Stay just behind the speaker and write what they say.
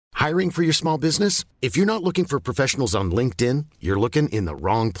Hiring for your small business? If you're not looking for professionals on LinkedIn, you're looking in the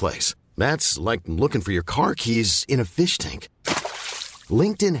wrong place. That's like looking for your car keys in a fish tank.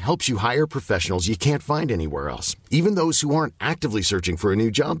 LinkedIn helps you hire professionals you can't find anywhere else, even those who aren't actively searching for a new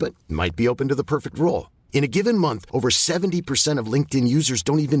job but might be open to the perfect role. In a given month, over 70% of LinkedIn users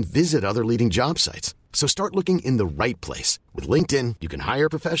don't even visit other leading job sites. So start looking in the right place. With LinkedIn, you can hire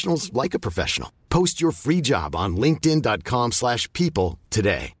professionals like a professional. Post your free job on linkedin.com/people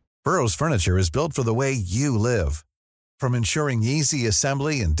today. Burrow's furniture is built for the way you live. From ensuring easy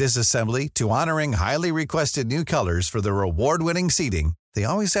assembly and disassembly to honoring highly requested new colors for their award-winning seating, they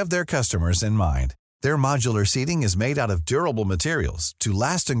always have their customers in mind. Their modular seating is made out of durable materials to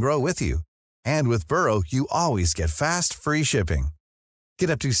last and grow with you. And with Burrow, you always get fast, free shipping.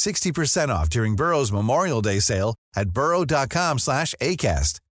 Get up to 60% off during Burrow's Memorial Day sale at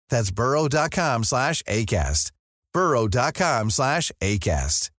burrow.com/ACAST. That's burrow.com/ACAST.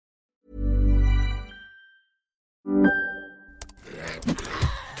 burrow.com/ACAST.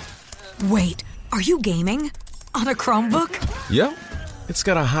 Wait, are you gaming? On a Chromebook? Yep. It's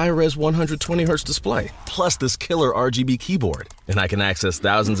got a high-res 120Hz display, plus this killer RGB keyboard. And I can access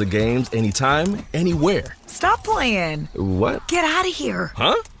thousands of games anytime, anywhere. Stop playing. What? Get out of here.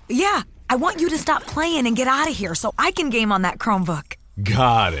 Huh? Yeah, I want you to stop playing and get out of here so I can game on that Chromebook.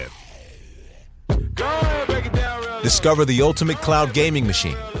 Got it. Discover the ultimate cloud gaming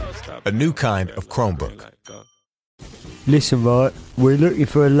machine. A new kind of Chromebook. Listen, right, we're looking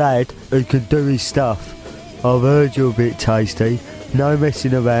for a lad who can do his stuff. I've heard you're a bit tasty. No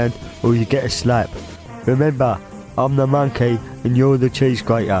messing around or you get a slap. Remember, I'm the monkey and you're the cheese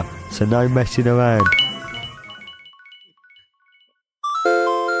grater, so no messing around.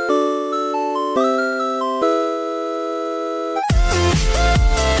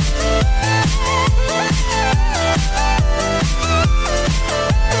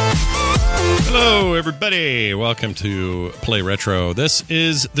 Hello, everybody. Welcome to Play Retro. This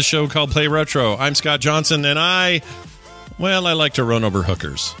is the show called Play Retro. I'm Scott Johnson, and I like to run over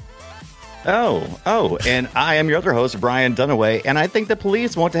hookers. Oh, and I am your other host, Brian Dunaway, and I think the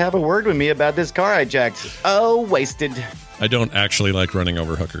police want to have a word with me about this car I jacked. Oh, wasted. I don't actually like running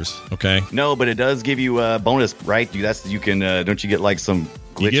over hookers, okay? No, but it does give you a bonus, right? You can, don't you get like some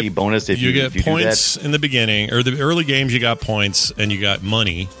glitchy bonus if you get if you points do that? in the beginning, or the early games you got points and you got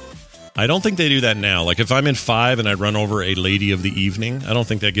money. I don't think they do that now. Like if I'm in 5 and I run over a lady of the evening, I don't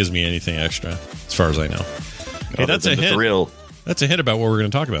think that gives me anything extra, as far as I know. Hey, that's a hint. That's a hint about what we're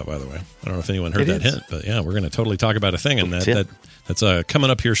going to talk about, by the way. I don't know if anyone heard that hint, but yeah, we're going to totally talk about a thing, and that's coming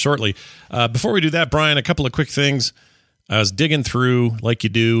up here shortly. Before we do that, Brian, a couple of quick things. I was digging through, like you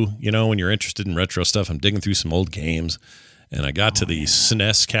do, when you're interested in retro stuff. I'm digging through some old games, and I got to the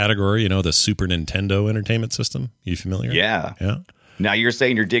SNES category, the Super Nintendo Entertainment System. You familiar? Yeah. Yeah. Now you're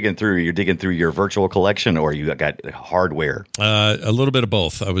saying you're digging through your virtual collection, or you got hardware? A little bit of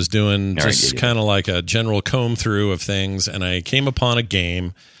both. I was doing just kind of like a general comb through of things, and I came upon a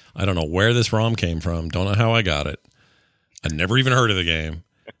game. I don't know where this ROM came from. Don't know how I got it. I'd never even heard of the game.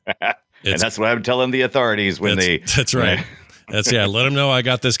 And that's what I'm telling the authorities when they. That's right. Let them know I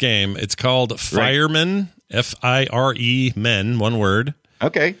got this game. It's called Fireman. Fire Men, one word.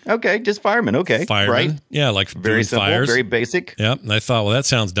 Okay, just fireman. Okay, fireman. Right? Yeah, like very simple, fires. Very basic. Yep. And I thought, well, that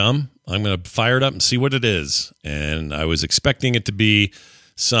sounds dumb. I'm going to fire it up and see what it is. And I was expecting it to be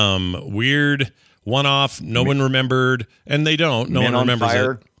some weird one-off. No one remembered, and they don't. No one remembers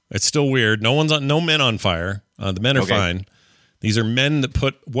it. It's still weird. No men on fire. The men are fine. These are men that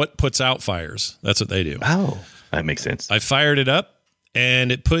puts out fires. That's what they do. Oh, that makes sense. I fired it up,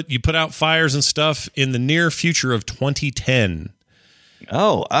 and you put out fires and stuff in the near future of 2010.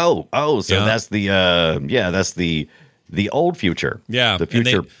 So that's the old future. Yeah. The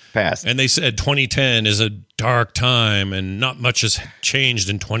future past. And they said 2010 is a dark time and not much has changed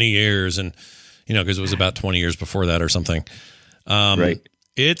in 20 years. And, because it was about 20 years before that or something. Right.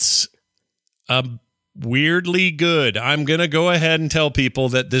 It's weirdly good. I'm going to go ahead and tell people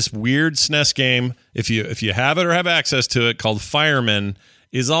that this weird SNES game, if you have it or have access to it, called Fireman,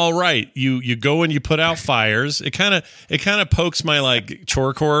 is all right. You go and you put out fires. It kind of pokes my like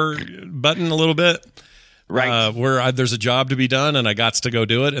chore core button a little bit, right? Where there's a job to be done and I got to go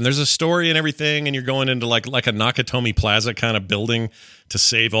do it. And there's a story and everything. And you're going into like a Nakatomi Plaza kind of building to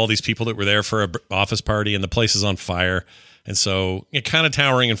save all these people that were there for a office party, and the place is on fire. And so it kind of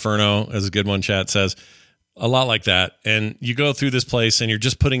Towering Inferno, as a good one chat says, a lot like that. And you go through this place and you're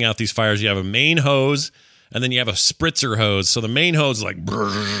just putting out these fires. You have a main hose. And then you have a spritzer hose. So the main hose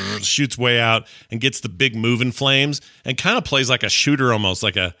shoots way out and gets the big moving flames and kind of plays like a shooter almost,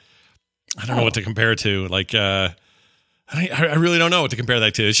 like I don't know what to compare it to. Like, I really don't know what to compare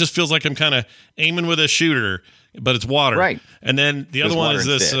that to. It just feels like I'm kind of aiming with a shooter, but it's water. Right. And then the other one is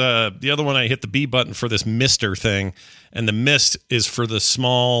this. The other one, I hit the B button for this mister thing, and the mist is for the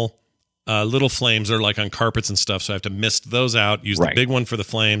small little flames that are like on carpets and stuff. So I have to mist those out. Use the big one for the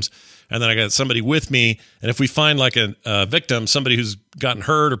flames, and then I got somebody with me. And if we find like a victim, somebody who's gotten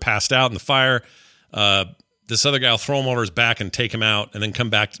hurt or passed out in the fire, this other guy will throw him over his back and take him out, and then come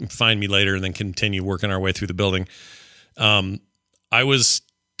back and find me later, and then continue working our way through the building. I was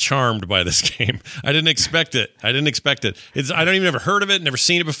charmed by this game. I didn't expect it. I don't even ever heard of it, never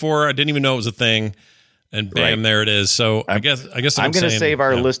seen it before. I didn't even know it was a thing. And bam, there it is. So I guess I'm going to save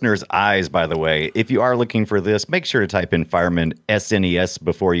our listeners' eyes, by the way. If you are looking for this, make sure to type in Fireman SNES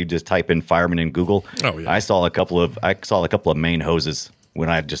before you just type in Fireman in Google. Oh yeah. I saw a couple of main hoses when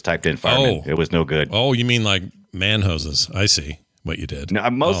I just typed in Fireman. It was no good. Oh, you mean like man hoses? I see what you did. No,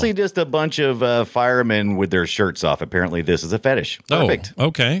 mostly just a bunch of firemen with their shirts off. Apparently, this is a fetish. Perfect. Oh,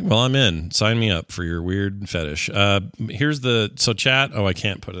 okay. Well, I'm in. Sign me up for your weird fetish. Here's so chat. Oh, I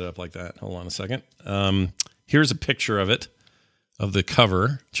can't put it up like that. Hold on a second. Here's a picture of it, of the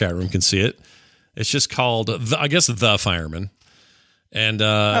cover. Chat room can see it. It's just called, The Fireman. And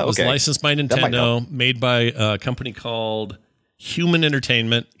it was licensed by Nintendo, made by a company called Human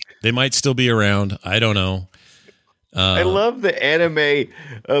Entertainment. They might still be around. I don't know. I love the anime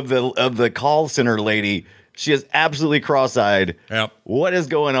of the call center lady. She is absolutely cross-eyed. Yep. What is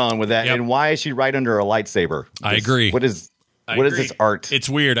going on with that? Yep. And why is she right under a lightsaber? I agree. What is this art? It's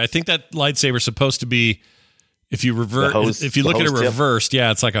weird. I think that lightsaber is supposed to be, if you revert, if you look at it reversed,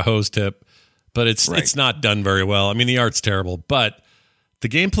 it's like a hose tip, but it's not done very well. I mean, the art's terrible, but the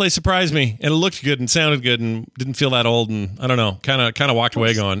gameplay surprised me, and it looked good and sounded good and didn't feel that old. And I don't know, kind of walked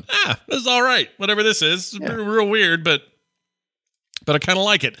away going, this is all right. Whatever this is, it's real weird, but I kind of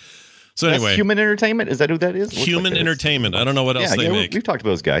like it. So anyway, that's Human Entertainment. Is that who that is? Human Entertainment. I don't know what else they make. We've talked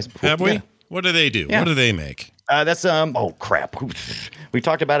about those guys before. Have we? Yeah. What do they do? Yeah. What do they make? That's oh crap. We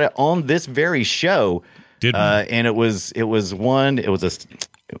talked about it on this very show. Did we? And it was a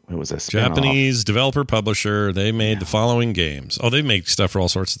Japanese developer publisher. They made the following games. Oh, they make stuff for all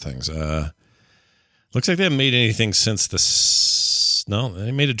sorts of things. Looks like they haven't made anything since No,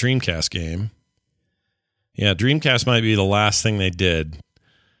 they made a Dreamcast game. Yeah, Dreamcast might be the last thing they did.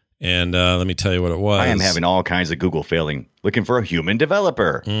 And let me tell you what it was. I am having all kinds of Google failing, looking for a human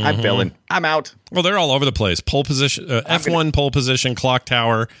developer. Mm-hmm. I'm failing. I'm out. Well, they're all over the place. Pole position, F1 pole position, Clock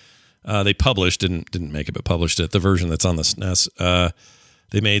Tower. They published, didn't make it, but published it. The version that's on the SNES.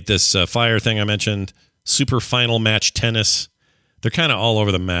 They made this fire thing I mentioned. Super Final Match Tennis. They're kind of all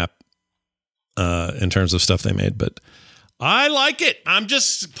over the map in terms of stuff they made, but I like it. I'm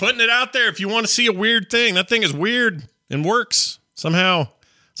just putting it out there. If you want to see a weird thing, that thing is weird and works somehow.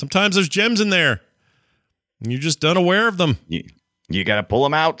 Sometimes there's gems in there, and you're just unaware of them. You got to pull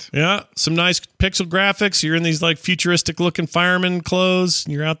them out. Yeah, some nice pixel graphics. You're in these like futuristic-looking fireman clothes.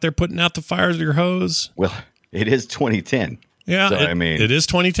 And you're out there putting out the fires with your hose. Well, it is 2010. Yeah, so, it is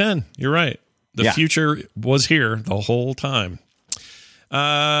 2010. You're right. The future was here the whole time.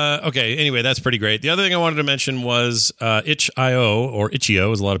 Okay, anyway, that's pretty great. The other thing I wanted to mention was itch.io, or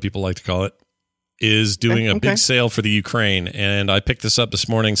itch.io, as a lot of people like to call it, is doing a big sale for the Ukraine. And I picked this up this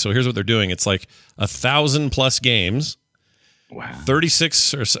morning. So here's what they're doing. It's like 1,000+ games. Wow.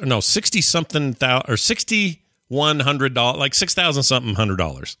 60 something or $6,100, like $6,000 something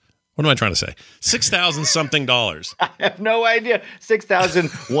 $100. What am I trying to say? $6,000 something dollars. I have no idea.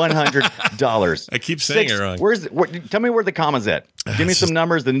 $6,100. I keep saying it wrong. Tell me where the comma's at. Give me some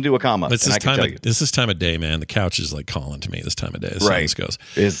numbers, then do a comma. This is time of day, man. The couch is like calling to me this time of day. This right. Goes.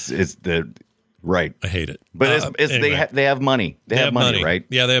 Right. I hate it. But anyway. they have money. They have money, right?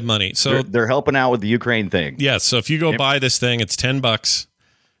 Yeah, they have money. So they're helping out with the Ukraine thing. Yeah. So if you go buy this thing, it's $10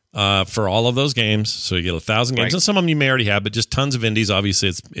 for all of those games. So you get 1,000 games, and some of them you may already have, but just tons of indies. Obviously,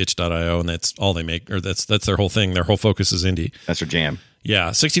 it's itch.io, and that's all they make, or that's their whole thing. Their whole focus is indie. That's their jam. Yeah,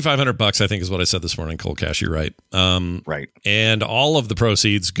 $6,500, I think, is what I said this morning. Cold Cash, you're right. Right. And all of the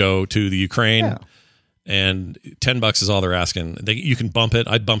proceeds go to the Ukraine. Yeah. And $10 is all they're asking. You can bump it.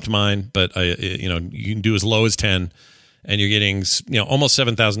 I bumped mine, but you can do as low as 10, and you're getting almost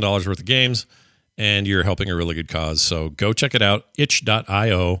 $7,000 worth of games, and you're helping a really good cause. So go check it out,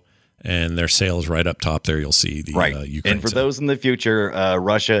 itch.io, and their sale is right up top there. You'll see the Ukraine. And for those in the future,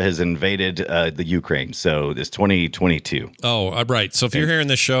 Russia has invaded the Ukraine. So it's 2022. Oh, right. So if you're hearing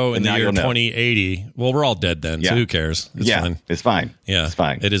this show in the year 2080, well, we're all dead then. So who cares? It's fine. It's fine. Yeah, it's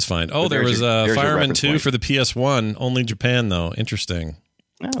fine. It is fine. Oh, there was Fireman 2 for the PS1, only Japan though. Interesting.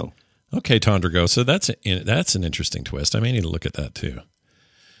 Oh. Okay, Tondragosa. That's an interesting twist. I may need to look at that too.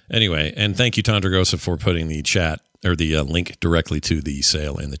 Anyway, and thank you, Tondragosa, for putting the chat or the link directly to the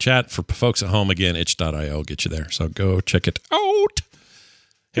sale in the chat. For folks at home, again, itch.io get you there. So go check it out.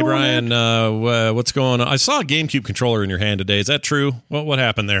 Hey, Brian, what's going on? I saw a GameCube controller in your hand today. Is that true? What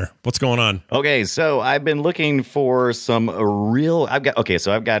happened there? What's going on? Okay, so I've been looking for some real... I've got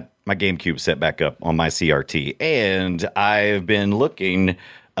my GameCube set back up on my CRT, and I've been looking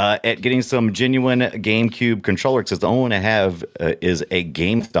at getting some genuine GameCube controller, because the only one I have is a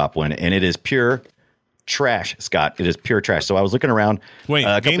GameStop one, and it is pure trash, Scott. It is pure trash. So I was looking around. Wait,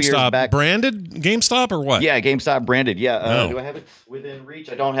 GameStop branded GameStop or what? Yeah, GameStop branded. Yeah. Do I have it within reach?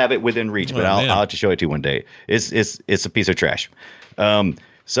 I don't have it within reach, but I'll have to show it to you one day. It's a piece of trash.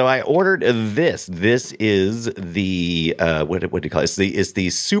 So I ordered this. This is the what do you call it? It's the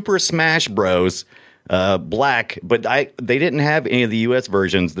Super Smash Bros. Black, but they didn't have any of the US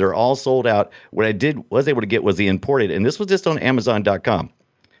versions. They're all sold out. What I was able to get was the imported, and this was just on Amazon.com.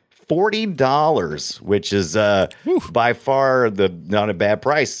 $40, which is by far not a bad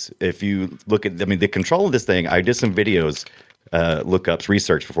price. If you look at, the control of this thing, I did some videos, lookups,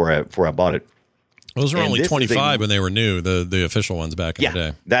 research before I bought it. Those were only $25 when they were new, the official ones back in the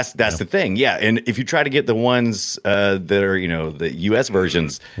day. That's the thing. Yeah, and if you try to get the ones that are the US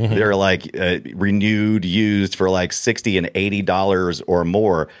versions, they're like renewed, used for like $60 and $80 or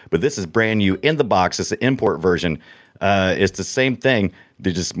more. But this is brand new in the box. It's the import version. It's the same thing.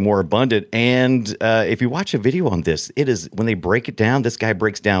 They're just more abundant. And if you watch a video on this, it is, when they break it down, this guy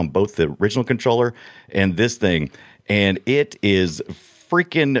breaks down both the original controller and this thing, and it is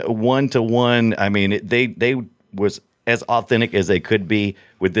freaking 1-to-1. I mean, they was as authentic as they could be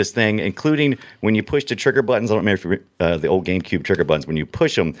with this thing, including when you push the trigger buttons. I don't remember if the old GameCube trigger buttons. When you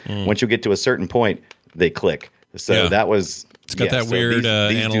push them, once you get to a certain point, they click. So that was. It's got that weird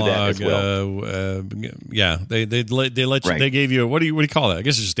analog. They gave you what do you call that? I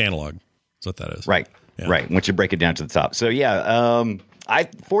guess it's just analog. That's what that is. Right. Yeah. Right. Once you break it down to the top. So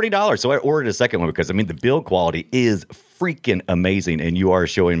 $40. So I ordered a second one because the build quality is freaking amazing, and you are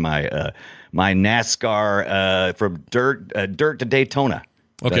showing my my NASCAR from dirt to Daytona.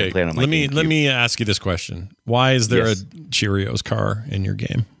 Okay, let me ask you this question: why is there a Cheerios car in your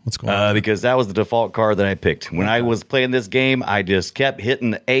game? What's going on? Because that was the default car that I picked when I was playing this game. I just kept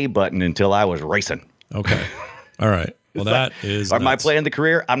hitting the A button until I was racing. Okay, all right. Well, that is. Am I playing the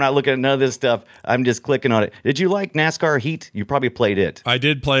career? I'm not looking at none of this stuff. I'm just clicking on it. Did you like NASCAR Heat? You probably played it. I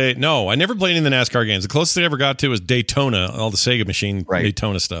did play. No, I never played any of the NASCAR games. The closest I ever got to was Daytona, all the Sega machine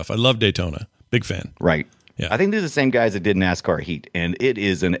Daytona stuff. I love Daytona. Big fan. Right. Yeah. I think they're the same guys that did NASCAR Heat, and it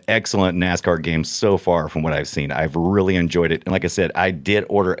is an excellent NASCAR game so far from what I've seen. I've really enjoyed it. And like I said, I did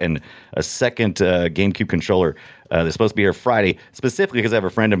order a second GameCube controller that's supposed to be here Friday, specifically because I have a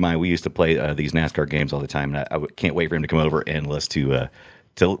friend of mine. We used to play these NASCAR games all the time, and I can't wait for him to come over and let's to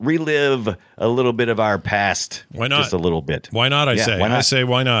relive a little bit of our past. Why not? Just a little bit. Why not, I say. Why not? I say,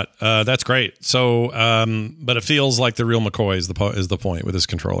 why not? That's great. So, but it feels like the real McCoy is the point with this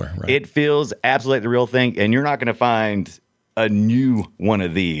controller, right? It feels absolutely like the real thing, and you're not going to find a new one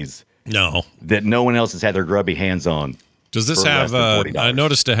of these. No. That no one else has had their grubby hands on. Does this have, I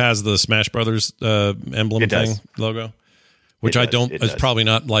noticed it has the Smash Brothers emblem thing, logo? Which it's probably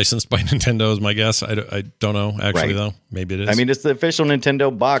not licensed by Nintendo, is my guess. I don't know, actually, though. Maybe it is. It's the official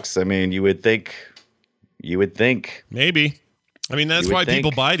Nintendo box. You would think. Maybe. That's why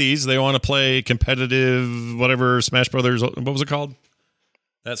people buy these. They want to play competitive, whatever, Smash Brothers. What was it called?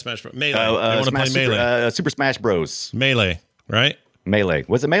 That Smash Bros. Melee. They want to play Melee. Super Smash Bros. Melee, right? Melee.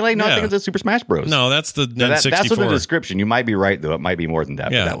 Was it Melee? No, I think it's a Super Smash Bros. No, that's the N64. That's what the description. You might be right, though. It might be more than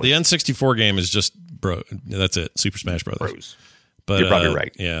that. Yeah, the N64 game is just that's it. Super Smash Bros. But you're probably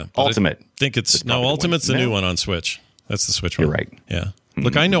right. Yeah, Ultimate. I think Ultimate's the new one on Switch. That's the Switch one. You're right. Yeah. Mm-hmm.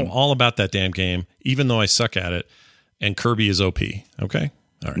 Look, I know all about that damn game, even though I suck at it. And Kirby is OP. Okay.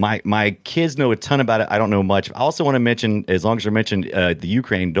 All right. My kids know a ton about it. I don't know much. I also want to mention, as long as you mentioned the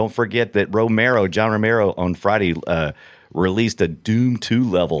Ukraine, don't forget that John Romero on Friday released a Doom 2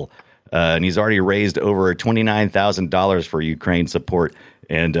 level, and he's already raised over $29,000 for Ukraine support.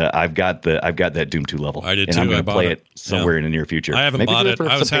 And I've got that Doom 2 level. I did and too. I'm going to play it somewhere in the near future. I haven't bought it.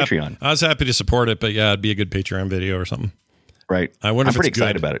 I was happy to support it, but yeah, it'd be a good Patreon video or something. Right. I wonder if pretty it's good.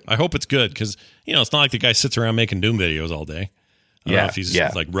 excited about it. I hope it's good because it's not like the guy sits around making Doom videos all day. I don't know if he's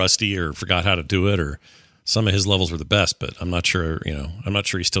like rusty or forgot how to do it, or some of his levels were the best, but I'm not sure. I'm not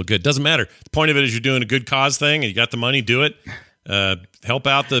sure he's still good. Doesn't matter. The point of it is you're doing a good cause thing, and you got the money. Do it. Help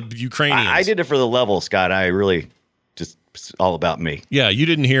out the Ukrainians. I did it for the level, Scott. I really just all about me. Yeah, you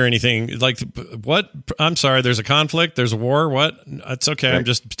didn't hear anything like what? I'm sorry. There's a conflict. There's a war. What? It's okay. Right. I'm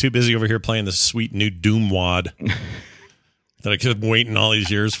just too busy over here playing this sweet new Doom wad that I kept waiting all these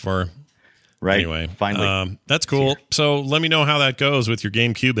years for. Right. Anyway, finally, that's cool. So let me know how that goes with your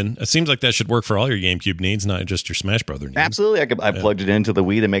GameCube. It seems like that should work for all your GameCube needs, not just your Smash Brother needs. Absolutely. I plugged it into the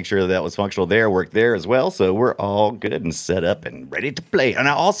Wii to make sure that was functional there, worked there as well. So we're all good and set up and ready to play. And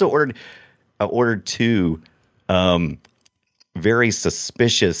I also ordered two very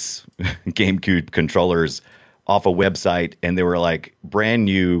suspicious GameCube controllers off a website, and they were like brand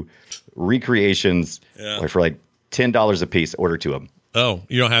new recreations for like $10 a piece. Ordered two of them. Oh,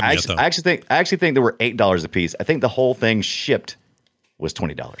 you don't have them yet, though. I actually think they were $8 a piece. I think the whole thing shipped was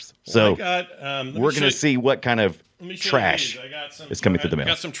 $20. So we're going to see what kind of trash is coming through the mail. I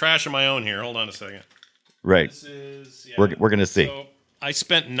got some trash of my own here. Hold on a second. Right. This is, we're going to see. So I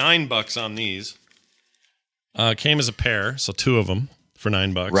spent $9 on these. Came as a pair, so two of them for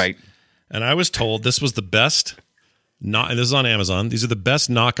 $9. Right. And I was told this was the best. And this is on Amazon. These are the best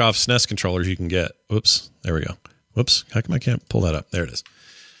knockoff SNES controllers you can get. Whoops. There we go. Whoops. How come I can't pull that up? There it is.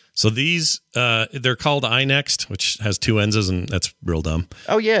 So these, they're called iNext, which has two N's, and that's real dumb.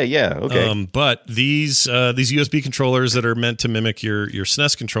 Oh, yeah. Okay. But these USB controllers that are meant to mimic your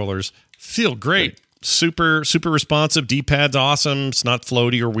SNES controllers feel great. Right. Super, super responsive. D-pad's awesome. It's not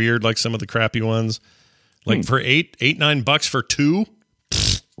floaty or weird like some of the crappy ones. Like for $9 for two?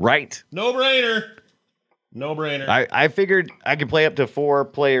 Right. No brainer. I figured I could play up to 4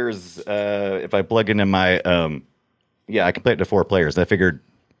 players if I plug into my I can play up to 4 players. I figured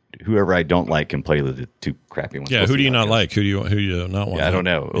whoever I don't like can play the two crappy ones. Yeah, who do you not like? Who do you not want? Yeah, I don't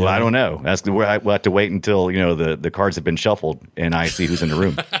know. Yeah. Well, I don't know. That's where I will have to wait until the cards have been shuffled and I see who's in the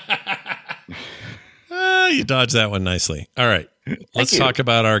room. You dodged that one nicely. All right, let's talk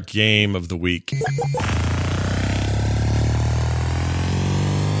about our game of the week.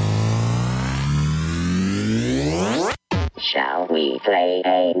 Shall we play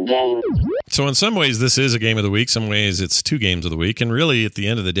a game? So in some ways, this is a game of the week. Some ways, it's 2 games of the week. And really, at the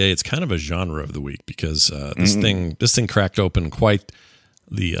end of the day, it's kind of a genre of the week because this thing cracked open quite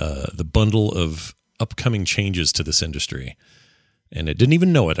the bundle of upcoming changes to this industry. And it didn't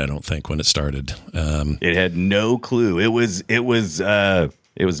even know it, I don't think, when it started. It had no clue. It was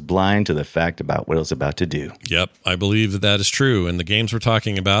blind to the fact about what it was about to do. Yep, I believe that is true. And the games we're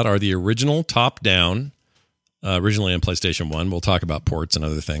talking about are the original top-down. Originally on PlayStation 1. We'll talk about ports and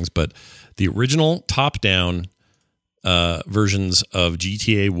other things, but the original top-down versions of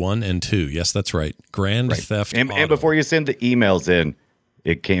GTA 1 and 2. Yes, that's right. Grand Theft Auto. And before you send the emails in,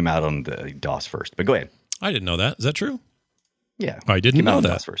 it came out on the DOS first. But go ahead. I didn't know that. Is that true? Yeah. I didn't know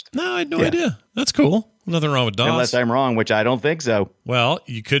that. DOS first. No, I had no idea. That's cool. Nothing wrong with DOS. Unless I'm wrong, which I don't think so. Well,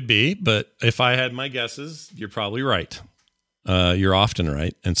 you could be, but if I had my guesses, you're probably right. You're often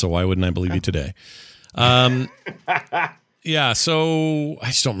right, and so why wouldn't I believe you today? Yeah, so I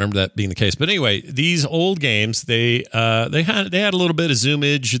just don't remember that being the case. But anyway, these old games, they had a little bit of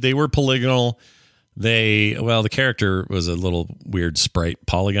zoomage. They were polygonal. The character was a little weird sprite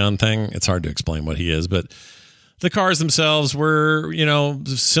polygon thing. It's hard to explain what he is, but the cars themselves were,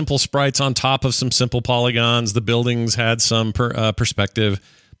 simple sprites on top of some simple polygons. The buildings had some perspective,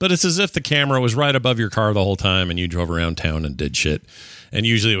 but it's as if the camera was right above your car the whole time and you drove around town and did shit. And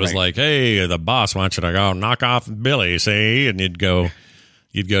usually it was like, hey, the boss wants you to go knock off Billy, see? And you'd go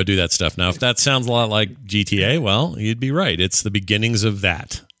do that stuff. Now, if that sounds a lot like GTA, well, you'd be right. It's the beginnings of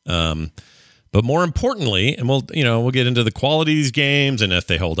that. But more importantly, and we'll get into the quality of these games and if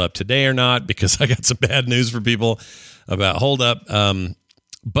they hold up today or not, because I got some bad news for people about hold up.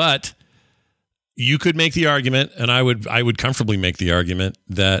 But you could make the argument, and I would comfortably make the argument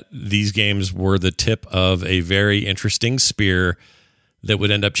that these games were the tip of a very interesting spear that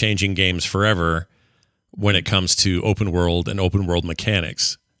would end up changing games forever when it comes to open world and open world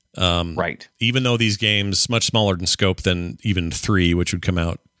mechanics. Right. Even though these games much smaller in scope than even 3, which would come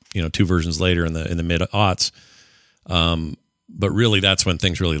out, 2 versions later in the mid aughts. But really, that's when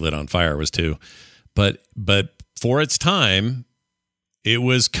things really lit on fire was 2. But for its time, it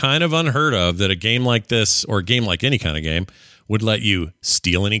was kind of unheard of that a game like this, or a game like any kind of game, would let you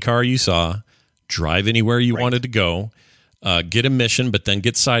steal any car you saw, drive anywhere you wanted to go, get a mission, but then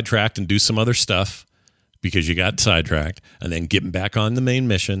get sidetracked and do some other stuff because you got sidetracked, and then getting back on the main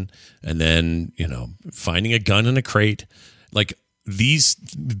mission, and then, finding a gun in a crate. Like, these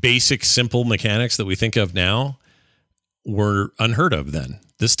basic, simple mechanics that we think of now were unheard of then.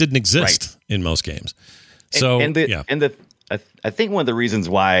 This didn't exist in most games. So, I think one of the reasons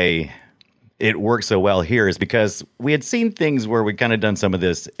why it works so well here is because we had seen things where we kind of done some of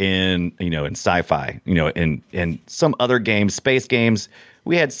this in sci-fi, in some other games, space games.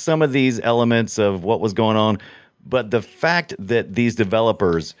 We had some of these elements of what was going on, but the fact that these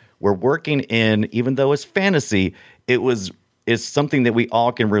developers were working in, even though it's fantasy, it was is something that we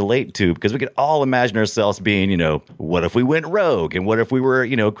all can relate to, because we could all imagine ourselves being, what if we went rogue and what if we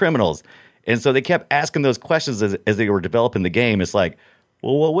were, criminals? And so they kept asking those questions as they were developing the game. It's like,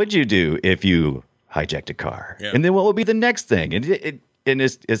 well, what would you do if you hijacked a car? Yeah. And then what would be the next thing? And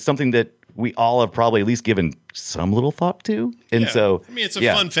it's something that we all have probably at least given some little thought to. And so, I mean, it's a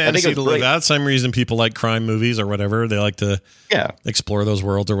fun fantasy to live out. Same reason people like crime movies or whatever. They like to explore those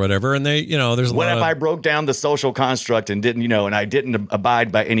worlds or whatever. And they, there's a what lot if I broke down the social construct and didn't, and I didn't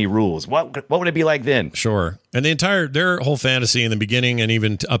abide by any rules? What would it be like then? Sure. And their whole fantasy in the beginning and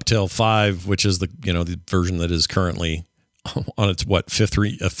even up till 5, which is the version that is currently on its fifth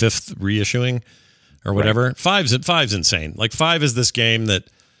reissuing or whatever. Right. Five's insane. Like 5 is this game that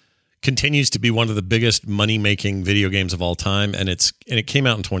continues to be one of the biggest money-making video games of all time, and it came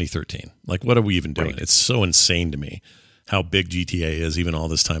out in 2013. Like, what are we even doing? Right. It's so insane to me how big GTA is, even all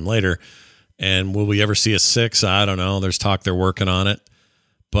this time later. And will we ever see a 6? I don't know. There's talk they're working on it,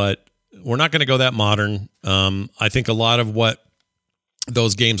 but we're not going to go that modern. I think a lot of what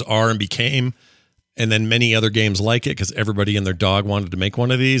those games are and became, and then many other games like it, because everybody and their dog wanted to make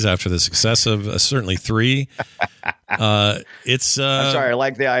one of these after the success of certainly 3. I'm sorry. I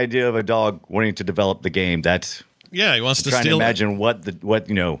like the idea of a dog wanting to develop the game. That's he wants to trying steal. To imagine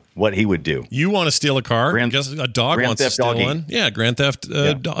what he would do. You want to steal a car? Guess a dog wants to steal one. Yeah, Grand Theft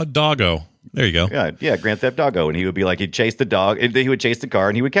Doggo. There you go. Yeah, Grand Theft Doggo, and he would be like, he'd chase the dog, and he would chase the car,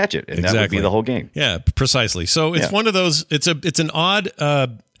 and he would catch it, and that would be the whole game. Yeah, precisely. So it's one of those. It's an odd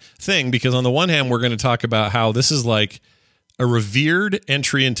thing, because on the one hand, we're going to talk about how this is like a revered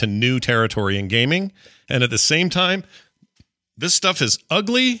entry into new territory in gaming. And at the same time, this stuff is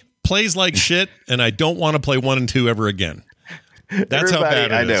ugly, plays like shit, and I don't want to play 1 and 2 ever again. That's how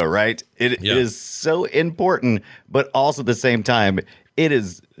bad it is. I know, right? It is so important, but also at the same time, it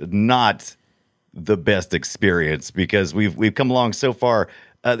is not the best experience, because we've come along so far.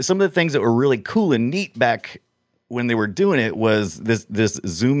 Some of the things that were really cool and neat back when they were doing it was this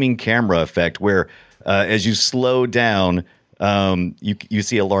zooming camera effect, where as you slow down, you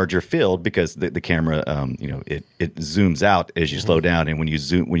see a larger field, because the camera, it zooms out as you slow down, and when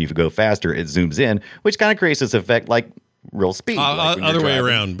you go faster, it zooms in, which kind of creates this effect like real speed. Other way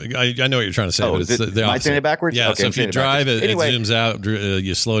around. I know what you're trying to say, but it's the opposite. Am I saying it backwards? Yeah. Okay, so if you drive, it zooms out.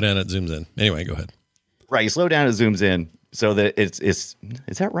 You slow down, it zooms in. Anyway, go ahead. Right. You slow down, it zooms in. So that is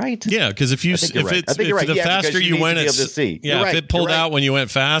that right? Yeah, because if the faster you went, if it pulled out when you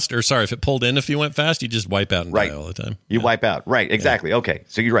went fast, if it pulled in if you went fast, you just wipe out and die all the time. You wipe out, right? Exactly. Yeah. Okay,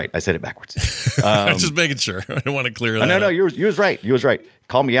 so you're right. I said it backwards. I'm just making sure. I don't want to clear that. No, you was right. You was right.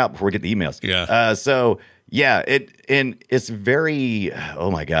 Call me out before we get the emails. Yeah. It's very.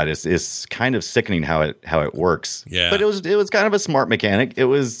 Oh my God, it's kind of sickening how it works. Yeah, but it was kind of a smart mechanic.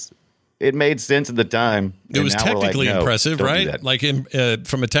 It made sense at the time. It was technically impressive, right? Like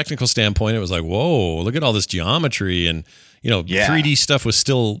from a technical standpoint, it was like, whoa, look at all this geometry, and 3D stuff was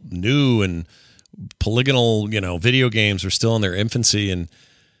still new, and polygonal, video games were still in their infancy, and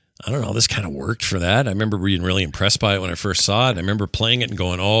I don't know, this kind of worked for that. I remember being really impressed by it when I first saw it. I remember playing it and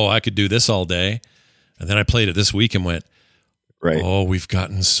going, oh, I could do this all day, and then I played it this week and went, oh, we've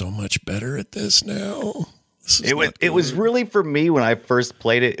gotten so much better at this now. It was really, for me, when I first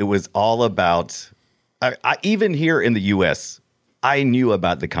played it, it was all about, I even here in the U.S., I knew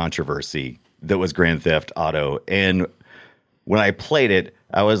about the controversy that was Grand Theft Auto. And when I played it,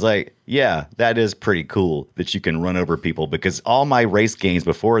 I was like, yeah, that is pretty cool that you can run over people, because all my race games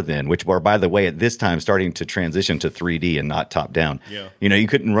before then, which were, by the way, at this time starting to transition to 3D and not top down, you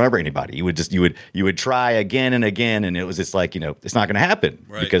couldn't run over anybody. You would try again and again, and it was just like, it's not going to happen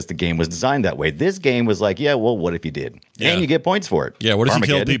because the game was designed that way. This game was like, yeah, well, what if you did? Yeah. And you get points for it. Yeah, what if you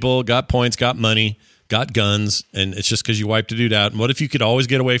killed people, got points, got money, got guns, and it's just because you wiped a dude out? And what if you could always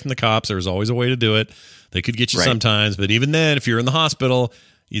get away from the cops? There was always a way to do it. They could get you sometimes, but even then, if you're in the hospital,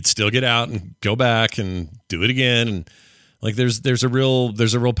 you'd still get out and go back and do it again. And like, there's a real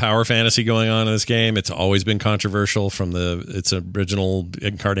power fantasy going on in this game. It's always been controversial from its original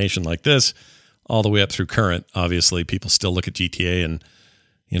incarnation like this, all the way up through current. Obviously, people still look at GTA, and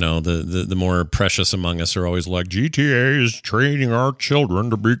the more precious among us are always like, GTA is training our children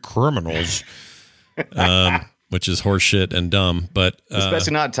to be criminals. Which is horseshit and dumb, but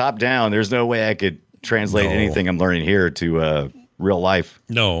especially not top down. There's no way I could translate anything I'm learning here to real life.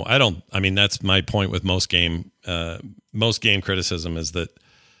 No, I don't. I mean, that's my point with most game criticism, is that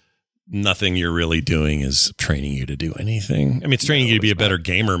nothing you're really doing is training you to do anything. I mean, it's training you to be a better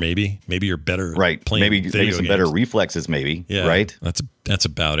gamer. Maybe you're better, playing maybe some games. Better reflexes. Maybe, That's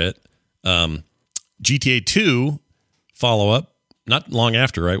about it. GTA 2 follow up. not long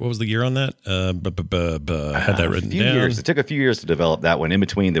after, right? What was the year on that? I had that written down. Years. It took a few years to develop that one. In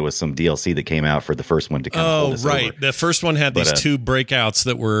between, there was some DLC that came out for the first one to kind of hold us over. The first one had these two breakouts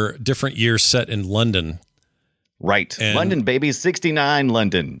that were different years set in London. Right. And London, baby. 69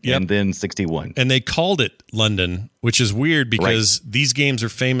 London. Yep. And then 61. And they called it London, which is weird because these games are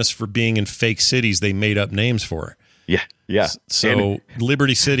famous for being in fake cities they made up names for. Yeah. Yeah. So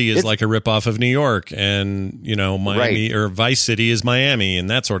Liberty City is like a ripoff of New York, and Miami or Vice City is Miami, and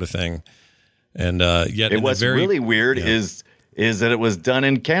that sort of thing. And yet, what's really weird is that it was done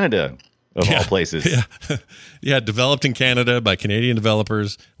in Canada of all places. Yeah, developed in Canada by Canadian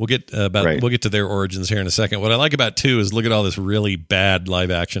developers. We'll get we'll get to their origins here in a second. What I like about 2 is look at all this really bad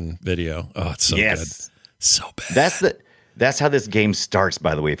live action video. Oh, it's so good, so bad. That's how this game starts,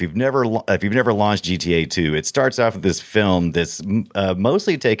 by the way. If you've never launched GTA 2, it starts off with this film that's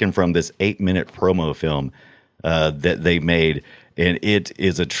mostly taken from this 8-minute promo film that they made, and it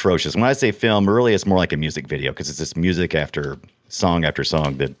is atrocious. When I say film, really, it's more like a music video because it's just music after song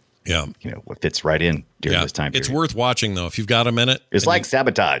that fits right in during this time period. It's worth watching though if you've got a minute. It's like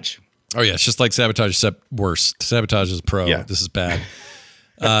Sabotage. Oh yeah, it's just like Sabotage, except worse. Sabotage is pro. Yeah. This is bad.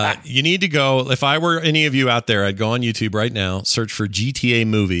 You need to go. If I were any of you out there, I'd go on YouTube right now, search for GTA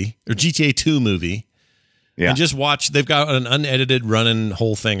movie or GTA 2 movie, and just watch. They've got an unedited running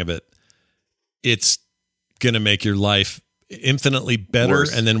whole thing of it. It's going to make your life infinitely better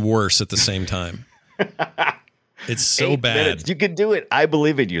and then worse at the same time. It's so 8 bad. Minutes. You can do it. I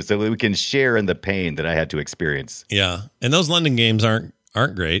believe in you, so we can share in the pain that I had to experience. Yeah, and those London games aren't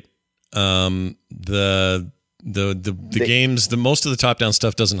great. The games, the most of the top-down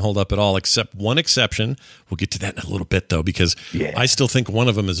stuff doesn't hold up at all, except one exception. We'll get to that in a little bit, though, because I still think one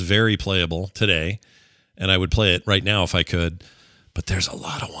of them is very playable today, and I would play it right now if I could. But there's a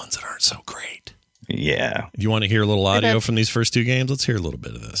lot of ones that aren't so great. Yeah. You want to hear a little audio from these first 2 games? Let's hear a little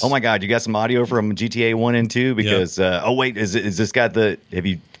bit of this. Oh, my God. You got some audio from GTA 1 and 2? Because, is this got have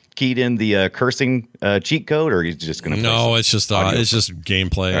you keyed in the cursing cheat code, or are you just going to? No, it's just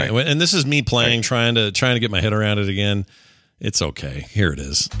gameplay, right. And this is me playing, trying to get my head around it again. It's okay. Here it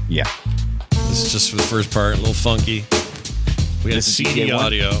is. Yeah, this is just for the first part, a little funky. We had CD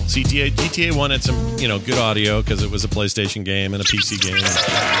audio. GTA 1 had some good audio because it was a PlayStation game and a PC game.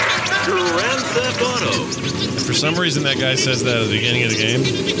 Grand Theft Auto. For some reason, that guy says that at the beginning of the game.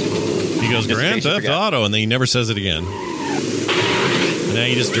 He goes Grand Theft Auto, and then he never says it again. And now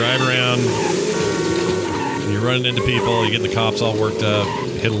you just drive around, and you're running into people, you're getting the cops all worked up,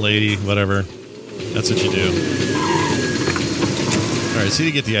 hit a lady, whatever. That's what you do. All right, so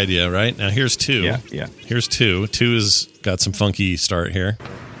you get the idea, right? Now here's 2. Yeah. Here's 2. 2 has got some funky start here.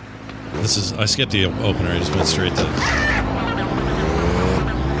 I skipped the opener, I just went straight to...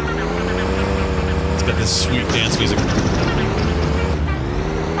 It's got this sweet dance music.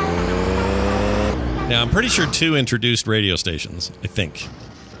 Now, I'm pretty sure 2 introduced radio stations, I think.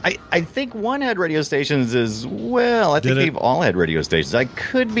 I think 1 had radio stations as well. I think they've all had radio stations. I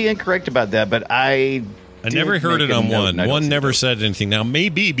could be incorrect about that, but I never heard it on 1. 1 never said anything. Now,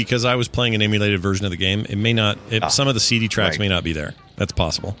 maybe because I was playing an emulated version of the game, it may not. Some of the CD tracks may not be there. That's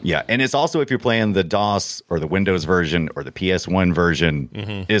possible. Yeah, and it's also if you're playing the DOS or the Windows version or the PS1 version,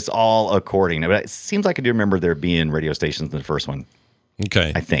 it's all according. But it seems like I do remember there being radio stations in the first one.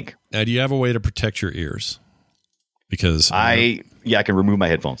 Okay. I think. Now, do you have a way to protect your ears? Because I can remove my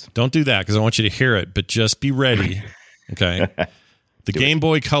headphones. Don't do that because I want you to hear it, but just be ready. Okay. The Game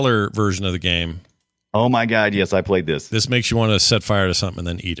Boy Color version of the game. Oh my God, yes, I played this. This makes you want to set fire to something and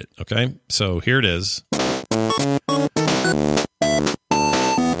then eat it. Okay? So here it is.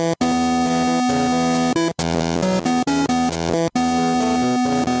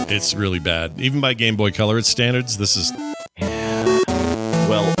 It's really bad. Even by Game Boy Color its standards, this is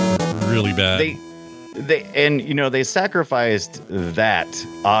really bad. They sacrificed that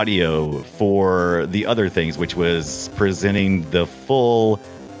audio for the other things, which was presenting the full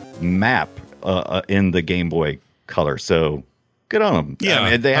map in the Game Boy Color. So good on them. Yeah,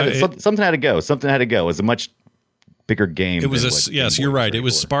 I mean, they had something had to go. Something had to go. It was a much bigger game. It was yes, you're right. It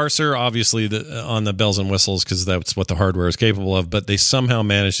was sparser, obviously, on the bells and whistles because that's what the hardware is capable of. But they somehow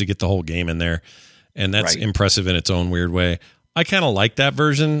managed to get the whole game in there, and that's impressive in its own weird way. I kind of like that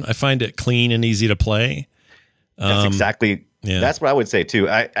version. I find it clean and easy to play. That's exactly. Yeah. That's what I would say too.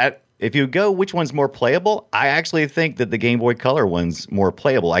 If you go, which one's more playable? I actually think that the Game Boy Color one's more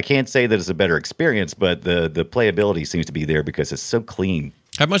playable. I can't say that it's a better experience, but the playability seems to be there because it's so clean.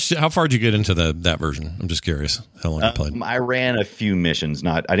 How far did you get into that version? I'm just curious how long you played. I ran a few missions.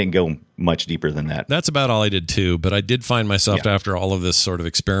 I didn't go much deeper than that. That's about all I did too. But I did find myself after all of this sort of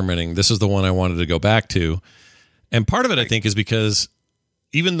experimenting. This is the one I wanted to go back to. And part of it, I think, is because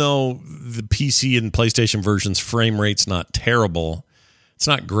even though the PC and PlayStation version's frame rate's not terrible, it's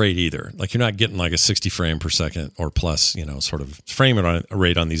not great either. Like, you're not getting like a 60 frame per second or plus, sort of frame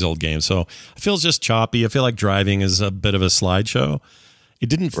rate on these old games. So it feels just choppy. I feel like driving is a bit of a slideshow. It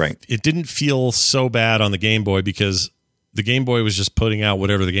didn't feel so bad on the Game Boy because the Game Boy was just putting out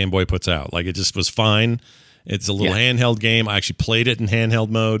whatever the Game Boy puts out. Like, it just was fine. It's a little handheld game. I actually played it in handheld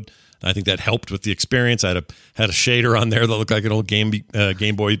mode. I think that helped with the experience. I had a shader on there that looked like an old Game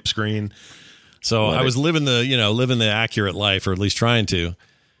Boy screen. So I was living the accurate life, or at least trying to.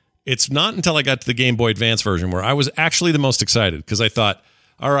 It's not until I got to the Game Boy Advance version where I was actually the most excited, because I thought,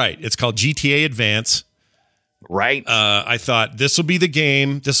 all right, it's called GTA Advance. Right. I thought this will be the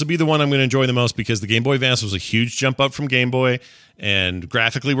game. This will be the one I'm going to enjoy the most, because the Game Boy Advance was a huge jump up from Game Boy, and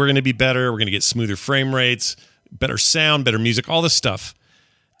graphically we're going to be better. We're going to get smoother frame rates, better sound, better music, all this stuff.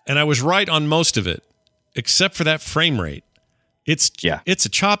 And I was right on most of it, except for that frame rate. It's a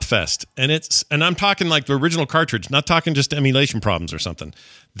chop fest, and I'm talking like the original cartridge, not talking just emulation problems or something.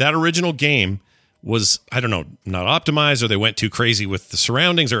 That original game was, I don't know, not optimized, or they went too crazy with the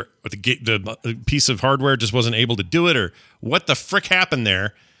surroundings, or the piece of hardware just wasn't able to do it, or what the frick happened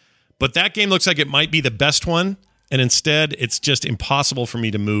there. But that game looks like it might be the best one, and instead it's just impossible for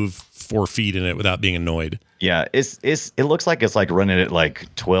me to move 4 feet in it without being annoyed. Yeah, it looks like it's like running at like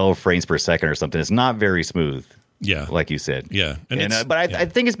 12 frames per second or something. It's not very smooth. Yeah, like you said. Yeah, I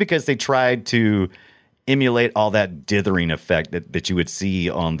think it's because they tried to emulate all that dithering effect that you would see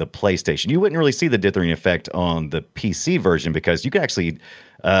on the PlayStation. You wouldn't really see the dithering effect on the PC version, because you could actually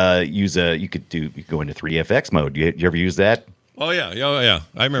you could go into 3DFX mode. You ever use that? Oh yeah,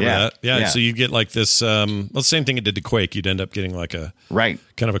 I remember that. Yeah, so you get like this. The same thing it did to Quake. You'd end up getting like a kind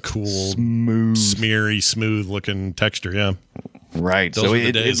of a cool, smooth, smeary, smooth looking texture. Yeah. Right. Those so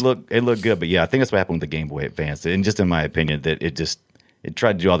it looked good, but yeah, I think that's what happened with the Game Boy Advance. And just in my opinion, that it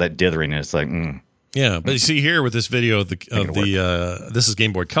tried to do all that dithering, and it's like, yeah. But you see here with this video of this is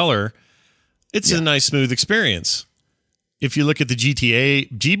Game Boy Color, it's a nice smooth experience. If you look at the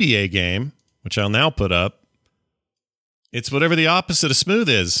GBA game, which I'll now put up, it's whatever the opposite of smooth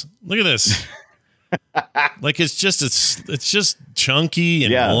is. Look at this. Like it's just chunky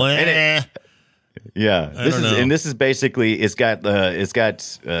and bleh. This is basically it's got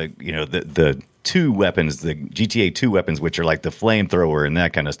the two weapons, the GTA 2 weapons, which are like the flamethrower and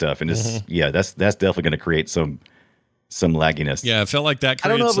that kind of stuff, and that's definitely going to create some lagginess. Yeah, it felt like that. I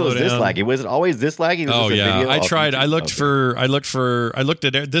don't know if it was this laggy. Was it always this laggy? I tried. I looked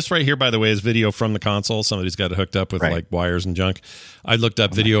at this right here. By the way, is video from the console. Somebody's got it hooked up with like wires and junk. I looked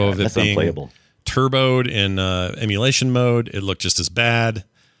up video of it being unplayable. Turboed in emulation mode. It looked just as bad.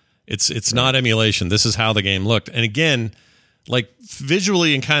 It's not emulation. This is how the game looked. And again, like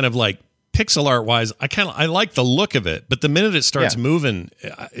visually and kind of like pixel art wise, I like the look of it. But the minute it starts moving,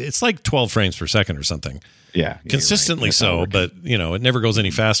 it's like 12 frames per second or something. Yeah, consistently so. But it never goes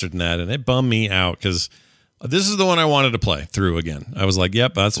any faster than that, and it bummed me out, because this is the one I wanted to play through again. I was like,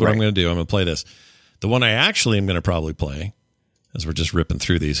 yep, that's what I'm going to do. I'm going to play this. The one I actually am going to probably play, as we're just ripping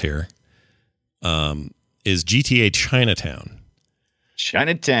through these here, is GTA Chinatown. On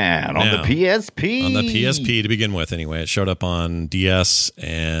the PSP. On the PSP to begin with, anyway. It showed up on DS,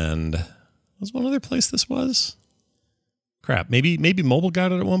 and was one other place this was? Crap. Maybe mobile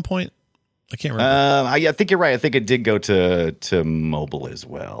got it at one point. I can't remember. I think you're right. I think it did go to mobile as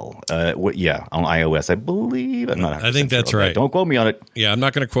well. On iOS, I believe. I'm not. I think that's right. Don't quote me on it. Yeah, I'm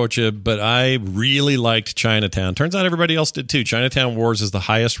not going to quote you, but I really liked Chinatown. Turns out everybody else did too. Chinatown Wars is the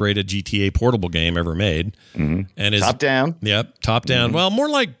highest rated GTA portable game ever made, and is top down. Yep, top down. Mm-hmm. Well, more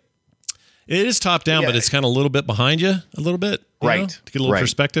like it is top down, but it's kind of a little bit behind you, a little bit, right? To get a little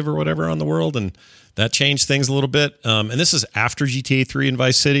perspective or whatever on the world, and that changed things a little bit. And this is after GTA 3 and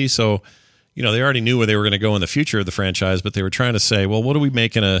Vice City, so. They already knew where they were going to go in the future of the franchise, but they were trying to say, well, what do we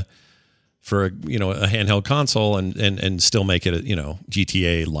make for a handheld console and still make it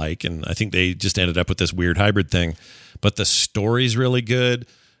GTA like? And I think they just ended up with this weird hybrid thing. But the story's really good.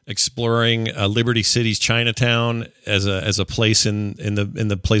 Exploring Liberty City's Chinatown as a place in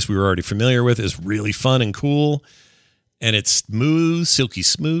the place we were already familiar with is really fun and cool. And it's smooth, silky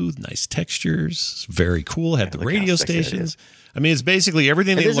smooth, nice textures, very cool. Had the radio stations. I mean, it's basically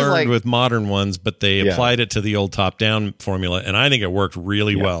everything they learned with modern ones, but they applied it to the old top-down formula, and I think it worked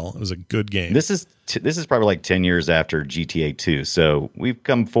really well. It was a good game. This is probably like 10 years after GTA 2, so we've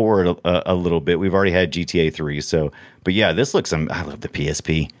come forward a little bit. We've already had GTA 3, but yeah, this looks. I love the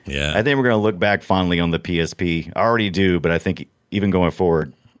PSP. Yeah, I think we're going to look back fondly on the PSP. I already do, but I think even going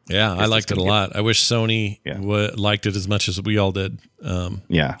forward, Yeah, I liked it a lot. I wish Sony liked it as much as we all did.